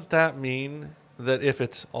doesn't that mean that if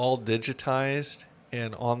it's all digitized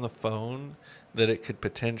and on the phone, that it could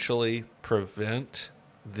potentially prevent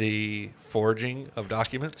the forging of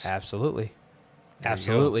documents? Absolutely.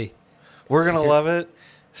 We're going to love it.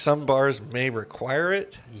 Some bars may require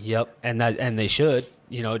it. Yep. And they should,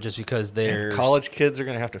 just because they're college kids are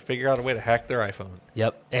going to have to figure out a way to hack their iPhone.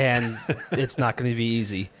 Yep. And it's not going to be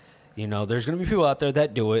easy. There's going to be people out there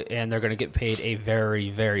that do it, and they're going to get paid a very,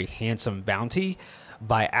 very handsome bounty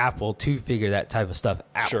by Apple to figure that type of stuff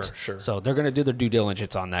out. Sure. So they're going to do their due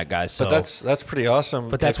diligence on that, guys. So but that's pretty awesome.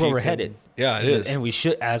 But that's where we're headed. Yeah, it is. And we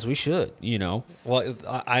should. Well,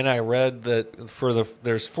 and I read that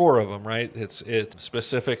there's 4 of them, right? It's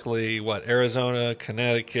specifically Arizona,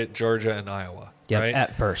 Connecticut, Georgia, and Iowa. Yep, right?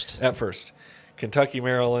 At first. Kentucky,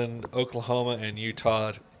 Maryland, Oklahoma, and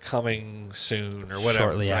Utah coming soon or whatever.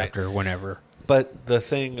 Shortly after, whenever. But the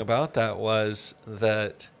thing about that was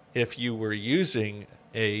that if you were using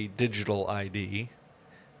a digital ID,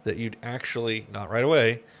 that you'd actually, not right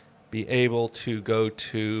away, be able to go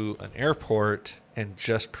to an airport and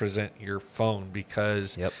just present your phone,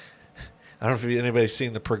 because I don't know if anybody's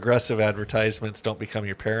seen the Progressive advertisements, "Don't become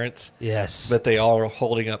your parents." Yes. But they all are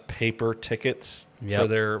holding up paper tickets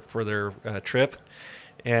Yep. for their trip.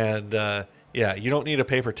 And, yeah, you don't need a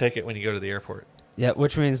paper ticket when you go to the airport. Yeah,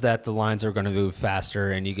 which means that the lines are going to move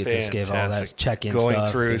faster, and you get to skip all that Fantastic. check-in Going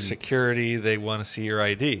stuff. through and- security, they want to see your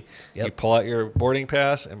ID. Yep. You pull out your boarding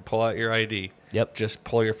pass and pull out your ID. Yep. Just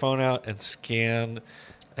pull your phone out and scan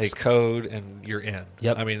a code, and you're in.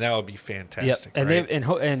 Yep. I mean, that would be Yep, fantastic. and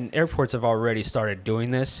right? and airports have already started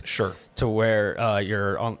doing this. Sure. To where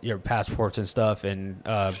your passports and stuff and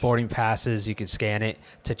boarding passes, you can scan it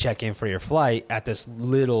to check in for your flight at this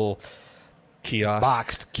little Kiosk.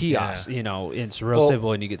 boxed kiosk. Yeah. You know, it's real Well,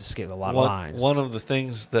 simple, and you get to skip a lot of lines. One of the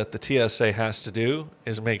things that the TSA has to do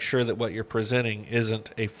is make sure that what you're presenting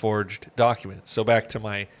isn't a forged document. So back to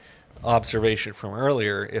my observation from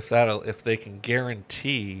earlier, if they can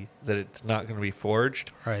guarantee that it's not going to be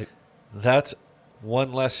forged, Right. that's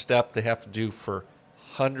one less step they have to do for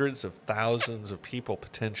hundreds of thousands of people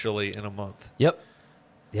potentially in a month. Yep.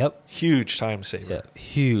 Yep. Huge time saver. Yeah.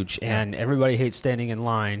 Huge. And everybody hates standing in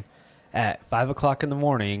line at 5 o'clock in the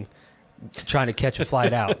morning trying to catch a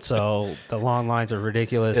flight out. So the long lines are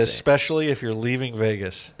ridiculous. Especially if you're leaving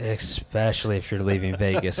Vegas. Especially if you're leaving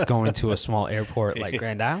Vegas, going to a small airport like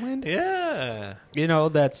Grand Island. Yeah.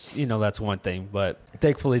 That's one thing. But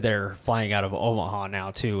thankfully, they're flying out of Omaha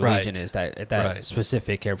now too. Right. Allegiant is that Right.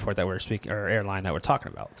 specific airport that we're speaking, or airline that we're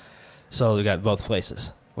talking about. So we got both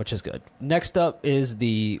places, which is good. Next up is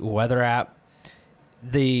the weather app.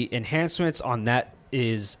 The enhancements on that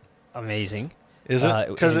is amazing. Is it?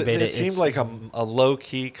 Because in beta, it seemed it's- like a low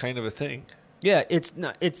key kind of a thing. Yeah, it's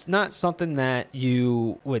not something that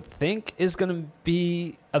you would think is going to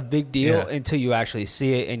be a big deal Yeah. until you actually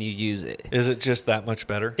see it and you use it. Is it just that much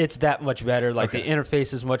better? It's that much better. Like Okay. the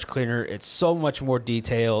interface is much cleaner. It's so much more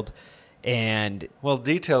detailed, and Well,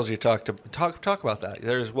 details you talk about that.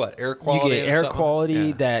 There's what, air you quality. get and air something? quality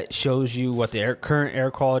Yeah. that shows you what the current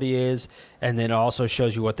air quality is, and then it also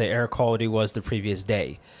shows you what the air quality was the previous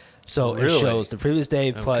day. So Really? it shows the previous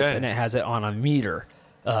day plus, Okay. and it has it on a meter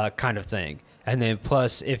kind of thing. And then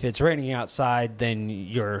plus, if it's raining outside, then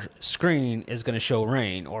your screen is going to show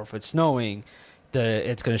rain, or if it's snowing,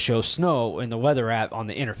 it's going to show snow in the weather app on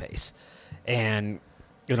the interface. And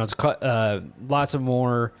it's lots of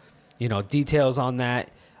more details on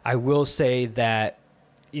that. I will say that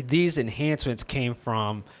these enhancements came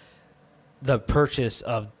from the purchase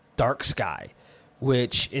of Dark Sky,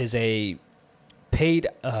 which is a paid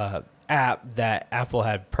app that Apple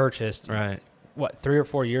had purchased, Right. 3 or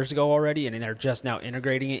 4 years ago already, and they're just now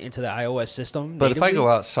integrating it into the iOS system. But if I natively. go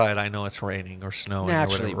outside, I know it's raining or snowing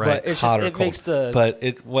Naturally, or whatever, right? but it's Hot just- or it cold. makes the- But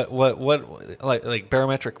it what like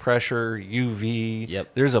barometric pressure, UV. Yep.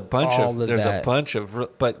 There's a bunch All of of there's that. a bunch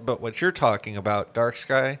of but what you're talking about, Dark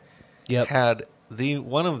Sky, Yep. had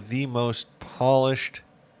one of the most polished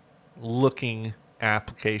looking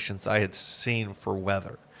applications I had seen for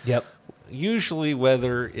weather. Yep. Usually,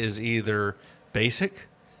 weather is either basic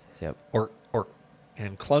Yep. or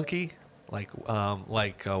and clunky, like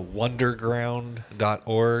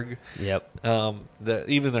wonderground.org. Yep.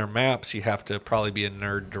 Even their maps, you have to probably be a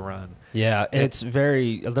nerd to run. Yeah, there's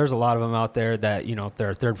a lot of them out there that, they're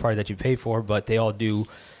a third party that you pay for, but they all do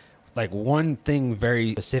like one thing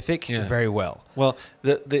very specific very well. Well,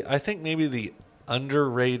 I think maybe the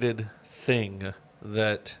underrated thing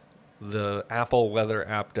that the Apple Weather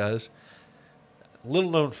app does, little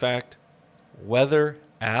known fact, weather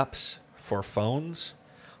apps for phones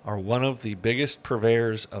are one of the biggest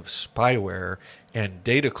purveyors of spyware and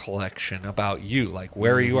data collection about you, like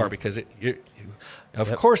where you are, because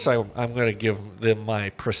of course I'm going to give them my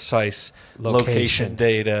precise location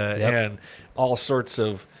data and all sorts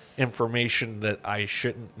of information that I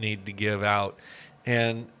shouldn't need to give out,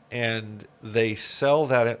 and they sell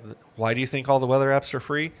that. Why do you think all the weather apps are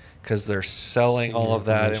free? Because they're selling all of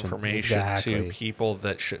that information to people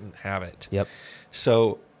that shouldn't have it. Yep.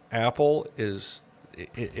 So Apple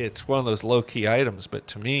it's one of those low key items, but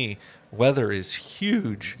to me, weather is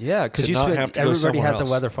huge. Yeah, because everybody has a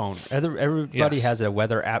weather phone. Everybody has a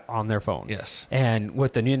weather app on their phone. Yes. And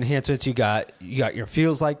with the new enhancements, you got your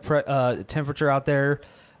feels like temperature out there,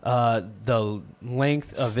 the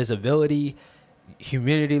length of visibility,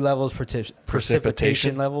 humidity levels,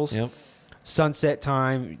 precipitation levels, Yep. sunset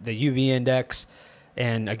time, the UV index,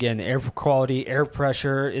 and again, the air quality, air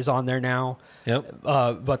pressure is on there now. Yep.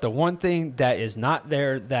 But the one thing that is not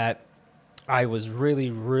there that I was really,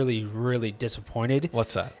 really, really disappointed.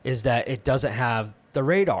 What's that? Is that it doesn't have the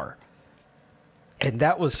radar. And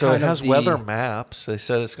that was So kind it has of weather maps. They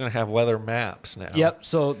said it's going to have weather maps now. Yep.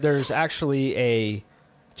 So there's actually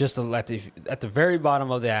Just at the very bottom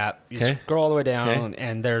of the app, you Okay. scroll all the way down, Okay.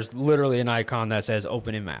 and there's literally an icon that says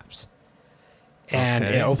Open in Maps. And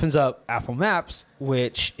Okay. it opens up Apple Maps,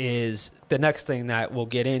 which is the next thing that we'll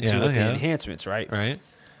get into with the enhancements, right? Right.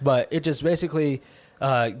 But it just basically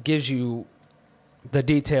gives you the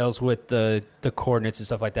details with the coordinates and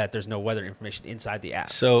stuff like that. There's no weather information inside the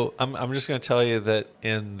app. So I'm just going to tell you that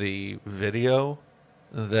in the video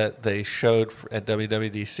that they showed at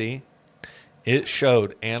WWDC, it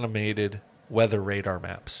showed animated weather radar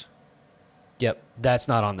maps. Yep, that's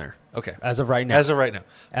not on there Okay. as of right now. As of right now.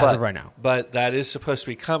 As of right now. But that is supposed to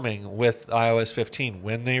be coming with iOS 15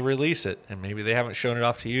 when they release it, and maybe they haven't shown it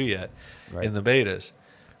off to you yet in the betas.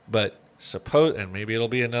 But and maybe it'll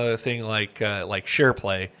be another thing like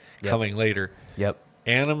SharePlay coming later. Yep.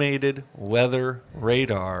 Animated weather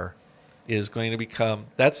radar is going to become.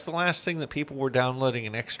 That's the last thing that people were downloading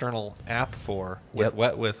an external app for with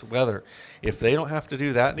with weather. If they don't have to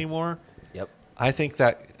do that anymore, Yep. I think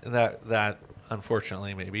that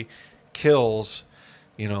unfortunately maybe kills,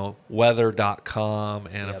 weather.com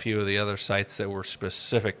and a few of the other sites that were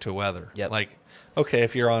specific to weather. Yep. Like, okay,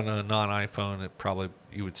 if you're on a non-iPhone,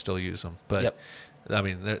 you would still use them. But I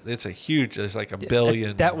mean, there's like a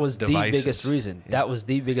billion That was devices. the biggest reason. Yeah. That was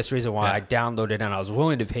the biggest reason why I downloaded it, and I was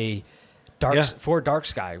willing to pay for Dark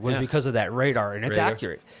Sky was because of that radar, and it's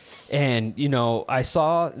accurate. And, I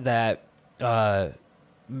saw that,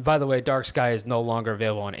 by the way, Dark Sky is no longer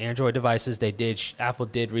available on Android devices. Apple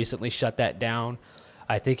did recently shut that down.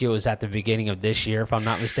 I think it was at the beginning of this year, if I'm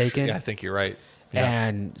not mistaken. Yeah, I think you're right. Yeah.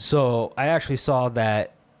 And so I actually saw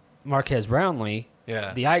that Marquez Brownlee,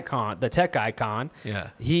 the tech icon,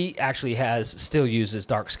 he actually still uses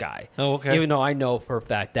Dark Sky. Oh, okay. Even though I know for a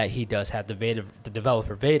fact that he does have the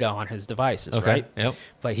developer beta on his devices, right? Yep.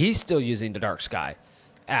 But he's still using the Dark Sky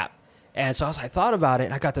app. And so I thought about it,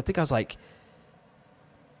 and I got to think, I was like,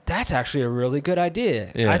 that's actually a really good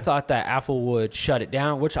idea. Yeah. I thought that Apple would shut it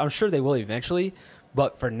down, which I'm sure they will eventually.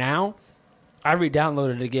 But for now, I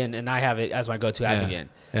re-downloaded it again, and I have it as my go-to app again.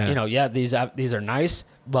 Yeah. These are nice,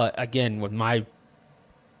 but again, with my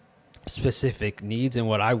specific needs and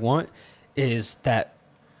what I want is that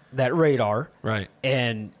radar, Right.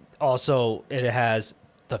 and also it has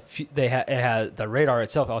the radar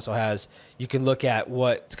itself also has, you can look at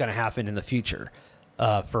what's going to happen in the future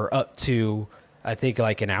for up to, I think,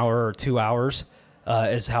 like an hour or 2 hours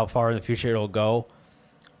is how far in the future it'll go.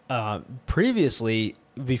 Previously,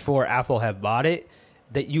 before Apple had bought it,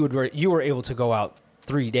 that you were able to go out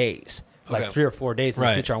 3 days, like 3 or 4 days in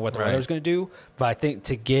the future on what the weather's going to do. But I think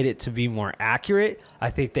to get it to be more accurate,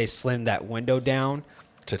 I think they slimmed that window down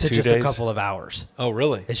to 2 just days? a couple of hours. Oh,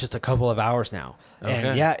 really? It's just a couple of hours now. Okay.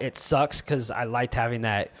 And yeah, it sucks because I liked having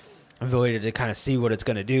that ability to kind of see what it's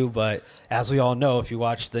going to do. But as we all know, if you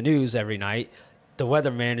watch the news every night, the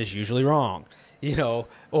weatherman is usually wrong.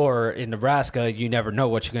 Or in Nebraska, you never know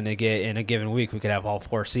what you're going to get in a given week. We could have all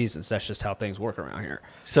 4 seasons. That's just how things work around here.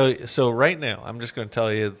 So right now, I'm just going to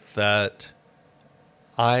tell you that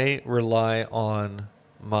I rely on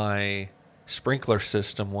my sprinkler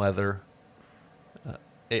system weather.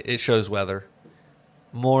 It shows weather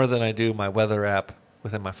more than I do my weather app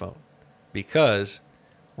within my phone, because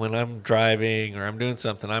when I'm driving or I'm doing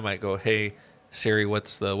something, I might go, "Hey Siri,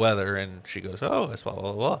 what's the weather?" And she goes, "Oh, it's blah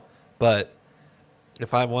blah blah." But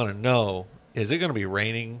if I want to know, is it going to be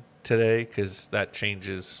raining today? Because that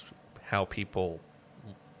changes how people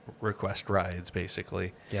request rides,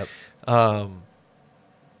 basically. Yep.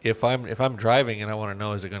 If I'm driving and I want to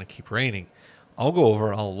know, is it going to keep raining, I'll go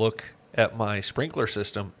over and I'll look at my sprinkler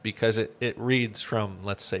system, because it reads from,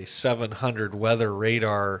 let's say, 700 weather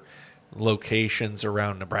radar locations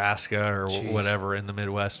around Nebraska or whatever in the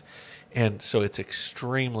Midwest. And so it's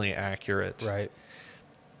extremely accurate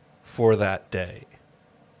for that day.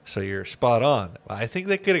 So you're spot on. I think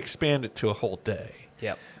they could expand it to a whole day.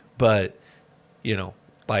 Yep. But,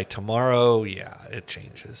 by tomorrow, it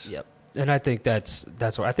changes. Yep. And I think that's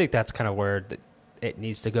kind of where it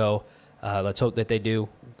needs to go. Let's hope that they do,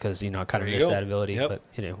 because, I kind of miss that ability. Yep. But,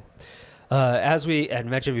 as we had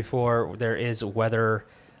mentioned before, there is weather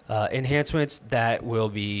enhancements that will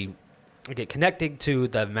be connecting to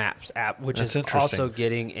the Maps app, which That's is also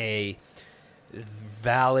getting a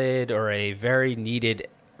valid or a very needed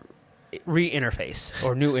re-interface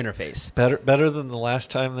or new interface. Better than the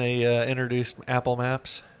last time they introduced Apple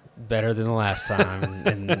Maps? Better than the last time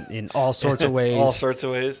in all sorts of ways. All sorts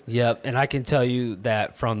of ways? Yep. And I can tell you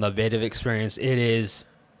that from the beta experience, it's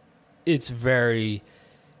really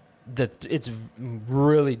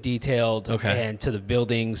detailed and to the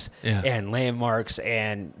buildings and landmarks,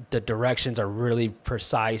 and the directions are really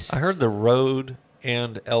precise. I heard the road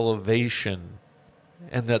and elevation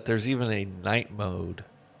and that there's even a night mode.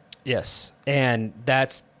 Yes, and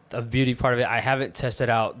that's the beauty part of it. I haven't tested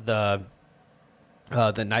out the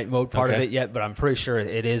night mode part of Okay. it yet, but I'm pretty sure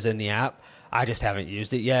it is in the app. I just haven't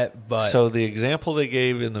used it yet. But So the example they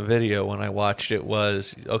gave in the video when I watched it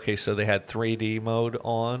was, okay, so they had 3D mode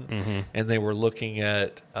on, and they were looking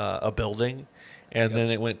at a building, and then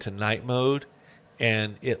it went to night mode,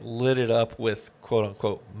 and it lit it up with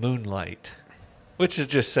quote-unquote moonlight, which is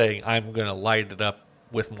just saying I'm going to light it up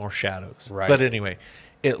with more shadows. Right. But anyway,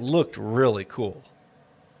 it looked really cool.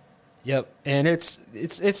 Yep, and it's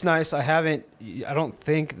nice. I don't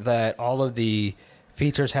think that all of the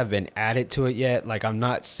features have been added to it yet. Like, I'm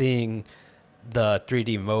not seeing the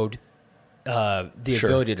 3D mode, the Sure.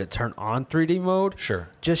 ability to turn on 3D mode Sure.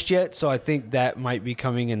 just yet. So I think that might be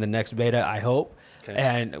coming in the next beta, I hope. Okay.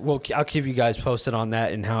 And I'll keep you guys posted on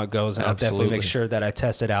that and how it goes. And I'll definitely Absolutely. make sure that I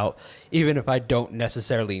test it out. Even if I don't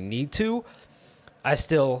necessarily need to, I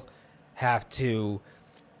still have to,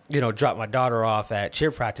 drop my daughter off at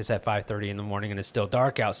cheer practice at 5:30 in the morning, and it's still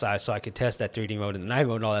dark outside, so I could test that 3D mode and the night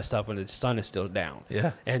mode and all that stuff when the sun is still down.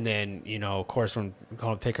 Yeah. And then, of course, when I'm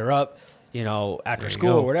going to pick her up, after There you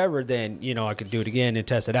school go. or whatever, then, I could do it again and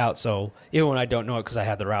test it out. So even when I don't know it, because I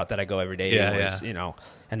have the route that I go every day Yeah, anyways, yeah.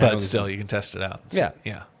 And I know But this still, is- you can test it out. Yeah.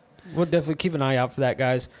 Yeah. we'll definitely keep an eye out for that,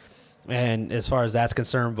 guys. And as far as that's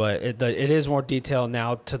concerned, but it is more detailed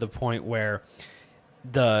now to the point where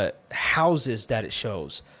the houses that it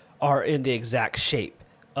shows are in the exact shape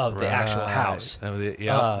of the actual Right. house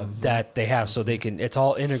Yeah. that they have, so they can. It's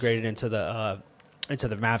all integrated into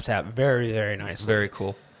the Maps app very, very nicely. Very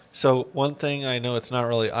cool. So one thing, I know it's not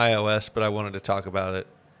really iOS, but I wanted to talk about it.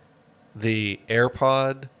 The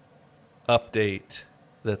AirPod update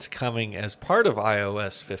that's coming as part of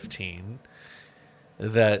iOS 15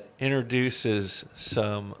 that introduces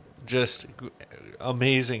some just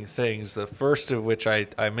amazing things. The first of which I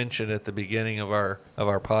mentioned at the beginning of our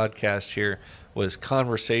podcast here was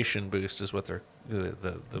Conversation Boost, is what they're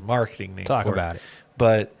the marketing name Talk for about it.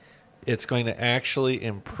 But it's going to actually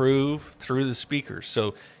improve through the speakers.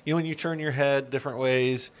 So, when you turn your head different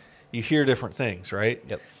ways, you hear different things, right?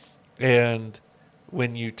 Yep. And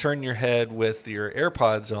when you turn your head with your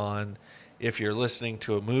AirPods on, if you're listening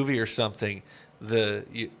to a movie or something,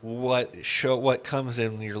 what comes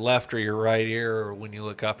in your left or your right ear, or when you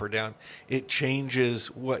look up or down, it changes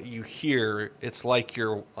what you hear. It's like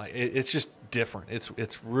it's just different.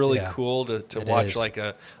 It's really Yeah, cool to it watch is. like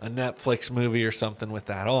a Netflix movie or something with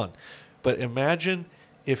that on. But imagine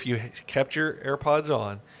if you kept your AirPods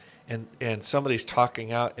on and somebody's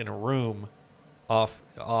talking out in a room off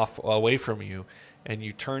away from you, and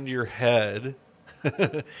you turned your head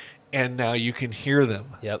and now you can hear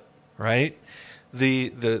them, Yep. right?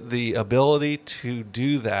 The ability to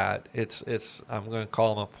do that, it's I'm going to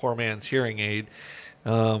call them a poor man's hearing aid,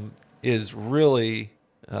 is really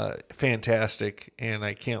fantastic, and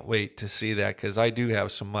I can't wait to see that, because I do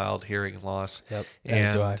have some mild hearing loss. Yep, and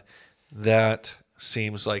as do I. that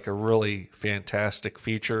seems like a really fantastic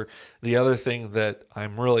feature. The other thing that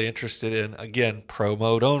I'm really interested in, again, pro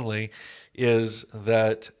mode only, is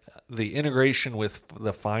that the integration with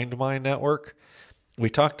the Find My network. We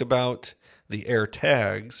talked about the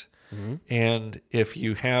AirTags, and if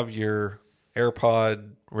you have your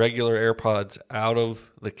regular AirPods out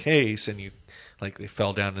of the case, and they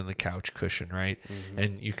fell down in the couch cushion, right?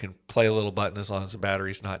 And you can play a little button as long as the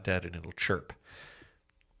battery's not dead, and it'll chirp.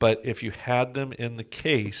 But if you had them in the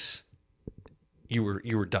case, you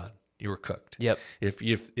were done. You were cooked. Yep.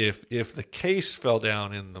 If the case fell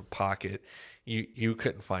down in the pocket, you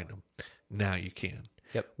couldn't find them. Now you can.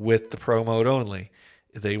 Yep. With the Pro mode only,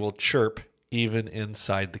 they will chirp even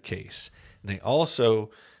inside the case. And they also,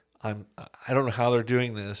 I don't know how they're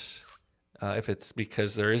doing this. If it's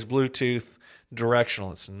because there is Bluetooth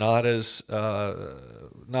directional, it's not as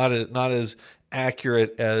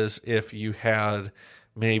accurate as if you had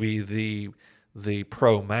maybe the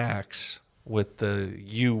Pro Max with the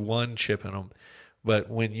U1 chip in them. But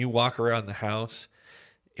when you walk around the house,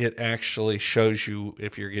 it actually shows you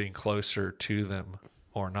if you're getting closer to them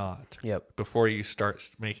or not. Yep. Before you start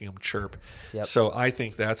making them chirp. Yep. So I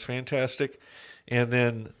think that's fantastic. And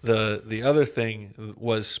then the other thing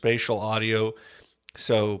was spatial audio.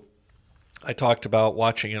 So I talked about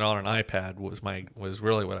watching it on an iPad was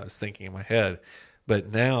really what I was thinking in my head.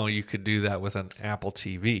 But now you could do that with an Apple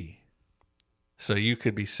TV. So you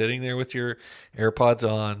could be sitting there with your AirPods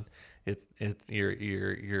on.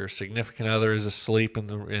 Your significant other is asleep in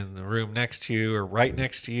the room next to you or right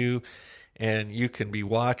next to you, and you can be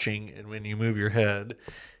watching. And when you move your head,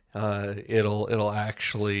 it'll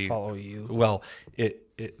actually Follow you. Well,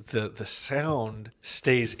 the sound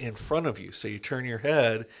stays in front of you, so you turn your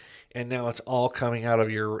head, and now it's all coming out of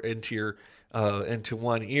into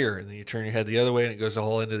one ear, and then you turn your head the other way, and it goes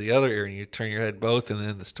all into the other ear, and you turn your head both, and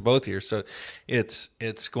then it's to both ears. So it's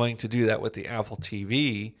going to do that with the Apple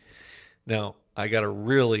TV. Now I got a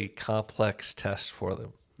really complex test for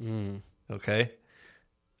them. Okay,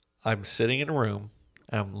 I'm sitting in a room,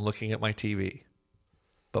 and I'm looking at my TV,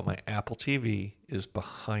 but my Apple TV is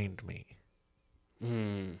behind me.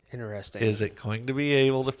 Interesting. Is it going to be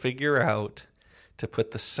able to figure out to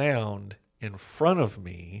put the sound in front of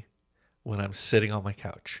me when I'm sitting on my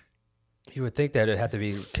couch? You would think that it had to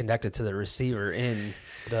be connected to the receiver in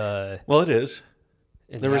the. Well, it is.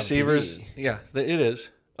 In The Apple receivers, TV. yeah, it is.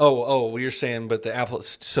 Oh, you're saying, but the Apple,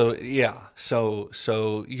 so yeah, so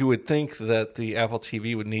you would think that the Apple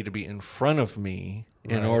TV would need to be in front of me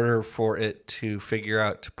in order for it to figure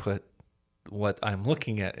out to put what I'm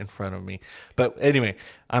looking at in front of me. But anyway,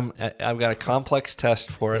 I've got a complex test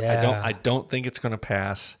for it. Yeah. I don't think it's going to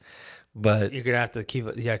pass, but You're gonna have to keep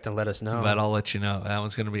it. You have to let us know. I'll let you know. That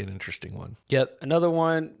one's going to be an interesting one. Yep. Another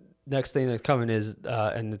one. Next thing that's coming is,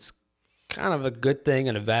 and it's kind of a good thing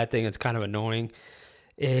and a bad thing. It's kind of annoying.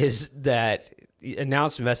 Is that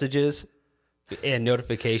announced messages and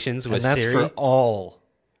notifications with And that's Siri? for all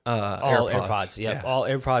AirPods. Yep. Yeah. All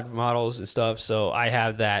AirPod models and stuff. So I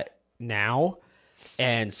have that now.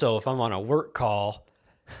 And so if I'm on a work call,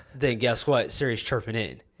 then guess what? Siri's chirping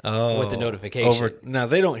in with the notification. Now,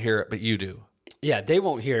 they don't hear it, but you do. Yeah, they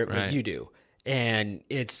won't hear it, but Right. you do. And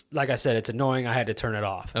it's, like I said, it's annoying. I had to turn it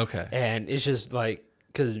off. Okay. And it's just like,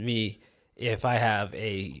 because if I have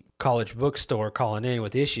a college bookstore calling in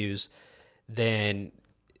with issues, then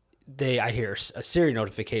I hear a Siri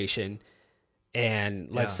notification, and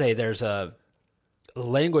let's say there's a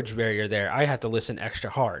language barrier there, I have to listen extra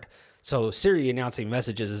hard. So Siri announcing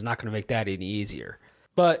messages is not going to make that any easier.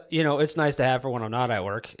 But, it's nice to have for when I'm not at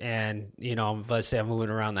work, and, let's say I'm moving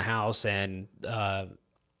around the house and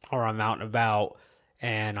or I'm out and about,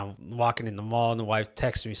 and I'm walking in the mall, and the wife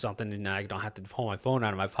texts me something, and I don't have to pull my phone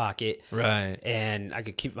out of my pocket. Right. And I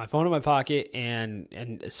could keep my phone in my pocket, and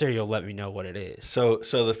Siri will let me know what it is. So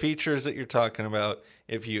the features that you're talking about,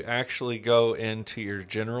 if you actually go into your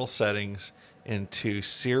general settings, into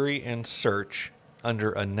Siri and search,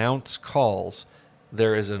 under announce calls,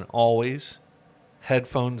 there is an always,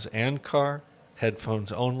 headphones and car,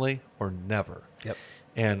 headphones only, or never. Yep.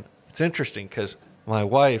 And it's interesting because my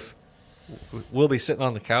wife will be sitting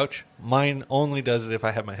on the couch. Mine only does it if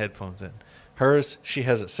I have my headphones in. Hers, she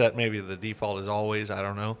has it set. Maybe the default is always, I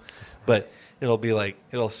don't know. But it'll be like,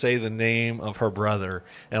 it'll say the name of her brother.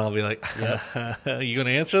 And I'll be like, you going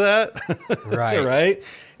to answer that? Right. Right?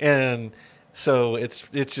 And so it's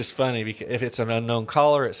just funny because if it's an unknown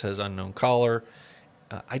caller, it says unknown caller.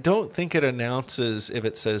 I don't think it announces if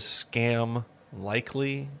it says scam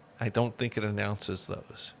likely. I don't think it announces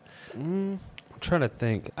those. I'm trying to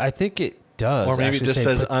think. I think it does. Or maybe it actually just say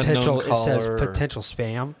says potential. unknown It says caller. potential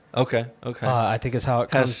spam. Okay. I think is how it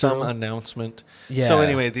comes Has some through. announcement. Yeah. So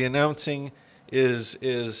anyway, the announcing is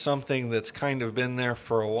something that's kind of been there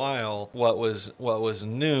for a while. What was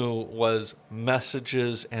new was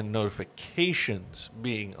messages and notifications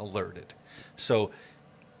being alerted. So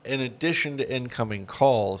in addition to incoming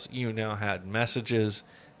calls, you now had messages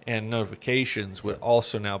and notifications would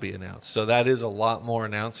also now be announced. So that is a lot more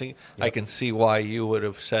announcing. I can see why you would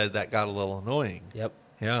have said that got a little annoying. Yep.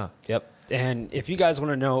 Yeah. Yep. And if you guys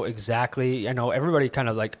want to know exactly, I know everybody kind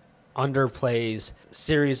of like underplays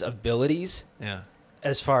Siri's abilities Yeah.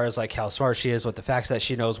 as far as like how smart she is with the facts that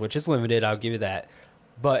she knows, which is limited. I'll give you that.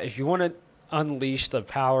 But if you want to unleash the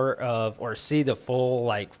power of, or see the full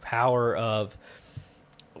like power of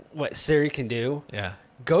what Siri can do, Yeah.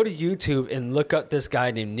 go to YouTube and look up this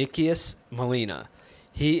guy named Nikias Molina.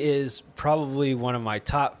 He is probably one of my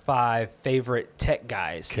top 5 favorite tech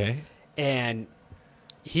guys. Okay. And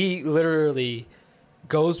he literally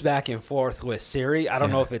goes back and forth with Siri. I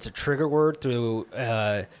don't know if it's a trigger word through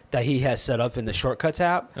that he has set up in the Shortcuts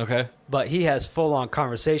app. Okay. But he has full-on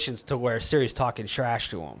conversations to where Siri's talking trash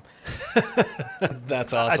to him.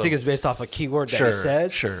 That's awesome. I think it's based off a keyword that he Sure,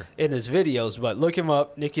 says sure. in his videos. But look him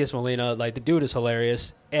up, Nikias Molina. Like, the dude is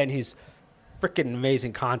hilarious, and he's freaking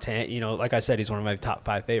amazing content. Like I said, he's one of my top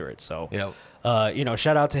 5 favorites. So, Yep.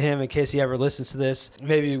 shout out to him in case he ever listens to this.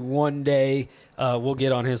 Maybe one day we'll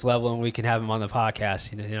get on his level and we can have him on the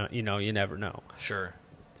podcast. You never know Sure.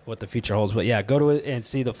 what the future holds. But yeah, go to it and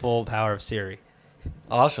see the full power of Siri.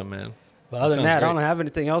 Awesome, man. But other than sounds that, I great. don't have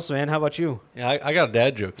anything else, man. How about you? Yeah, I got a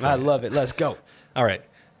dad joke for I you. love it. Let's go. All right.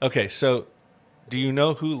 Okay, so do you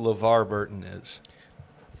know who LeVar Burton is?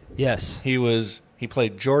 Yes. He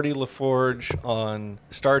played Geordie LaForge on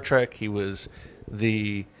Star Trek. He was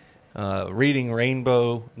the Reading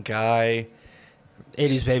Rainbow guy.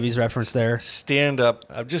 80s Babies reference there. Stand up,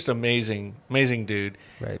 just amazing dude.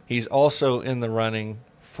 Right. He's also in the running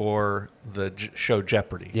for the show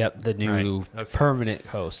Jeopardy. Yep, the new permanent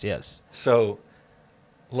host, yes. So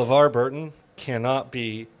LeVar Burton cannot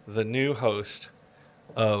be the new host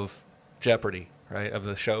of Jeopardy, right, of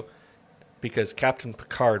the show, because Captain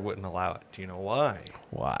Picard wouldn't allow it. Do you know why?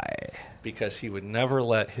 Why? Because he would never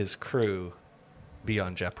let his crew be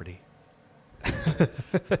on Jeopardy.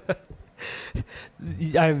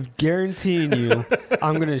 I'm guaranteeing you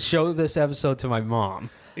I'm going to show this episode to my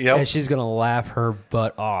mom. Yep. And she's going to laugh her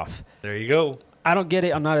butt off. There you go. I don't get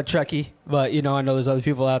it. I'm not a Trekkie, but, I know there's other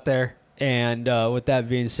people out there. And with that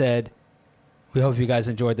being said, we hope you guys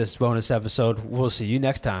enjoyed this bonus episode. We'll see you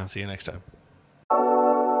next time. See you next time.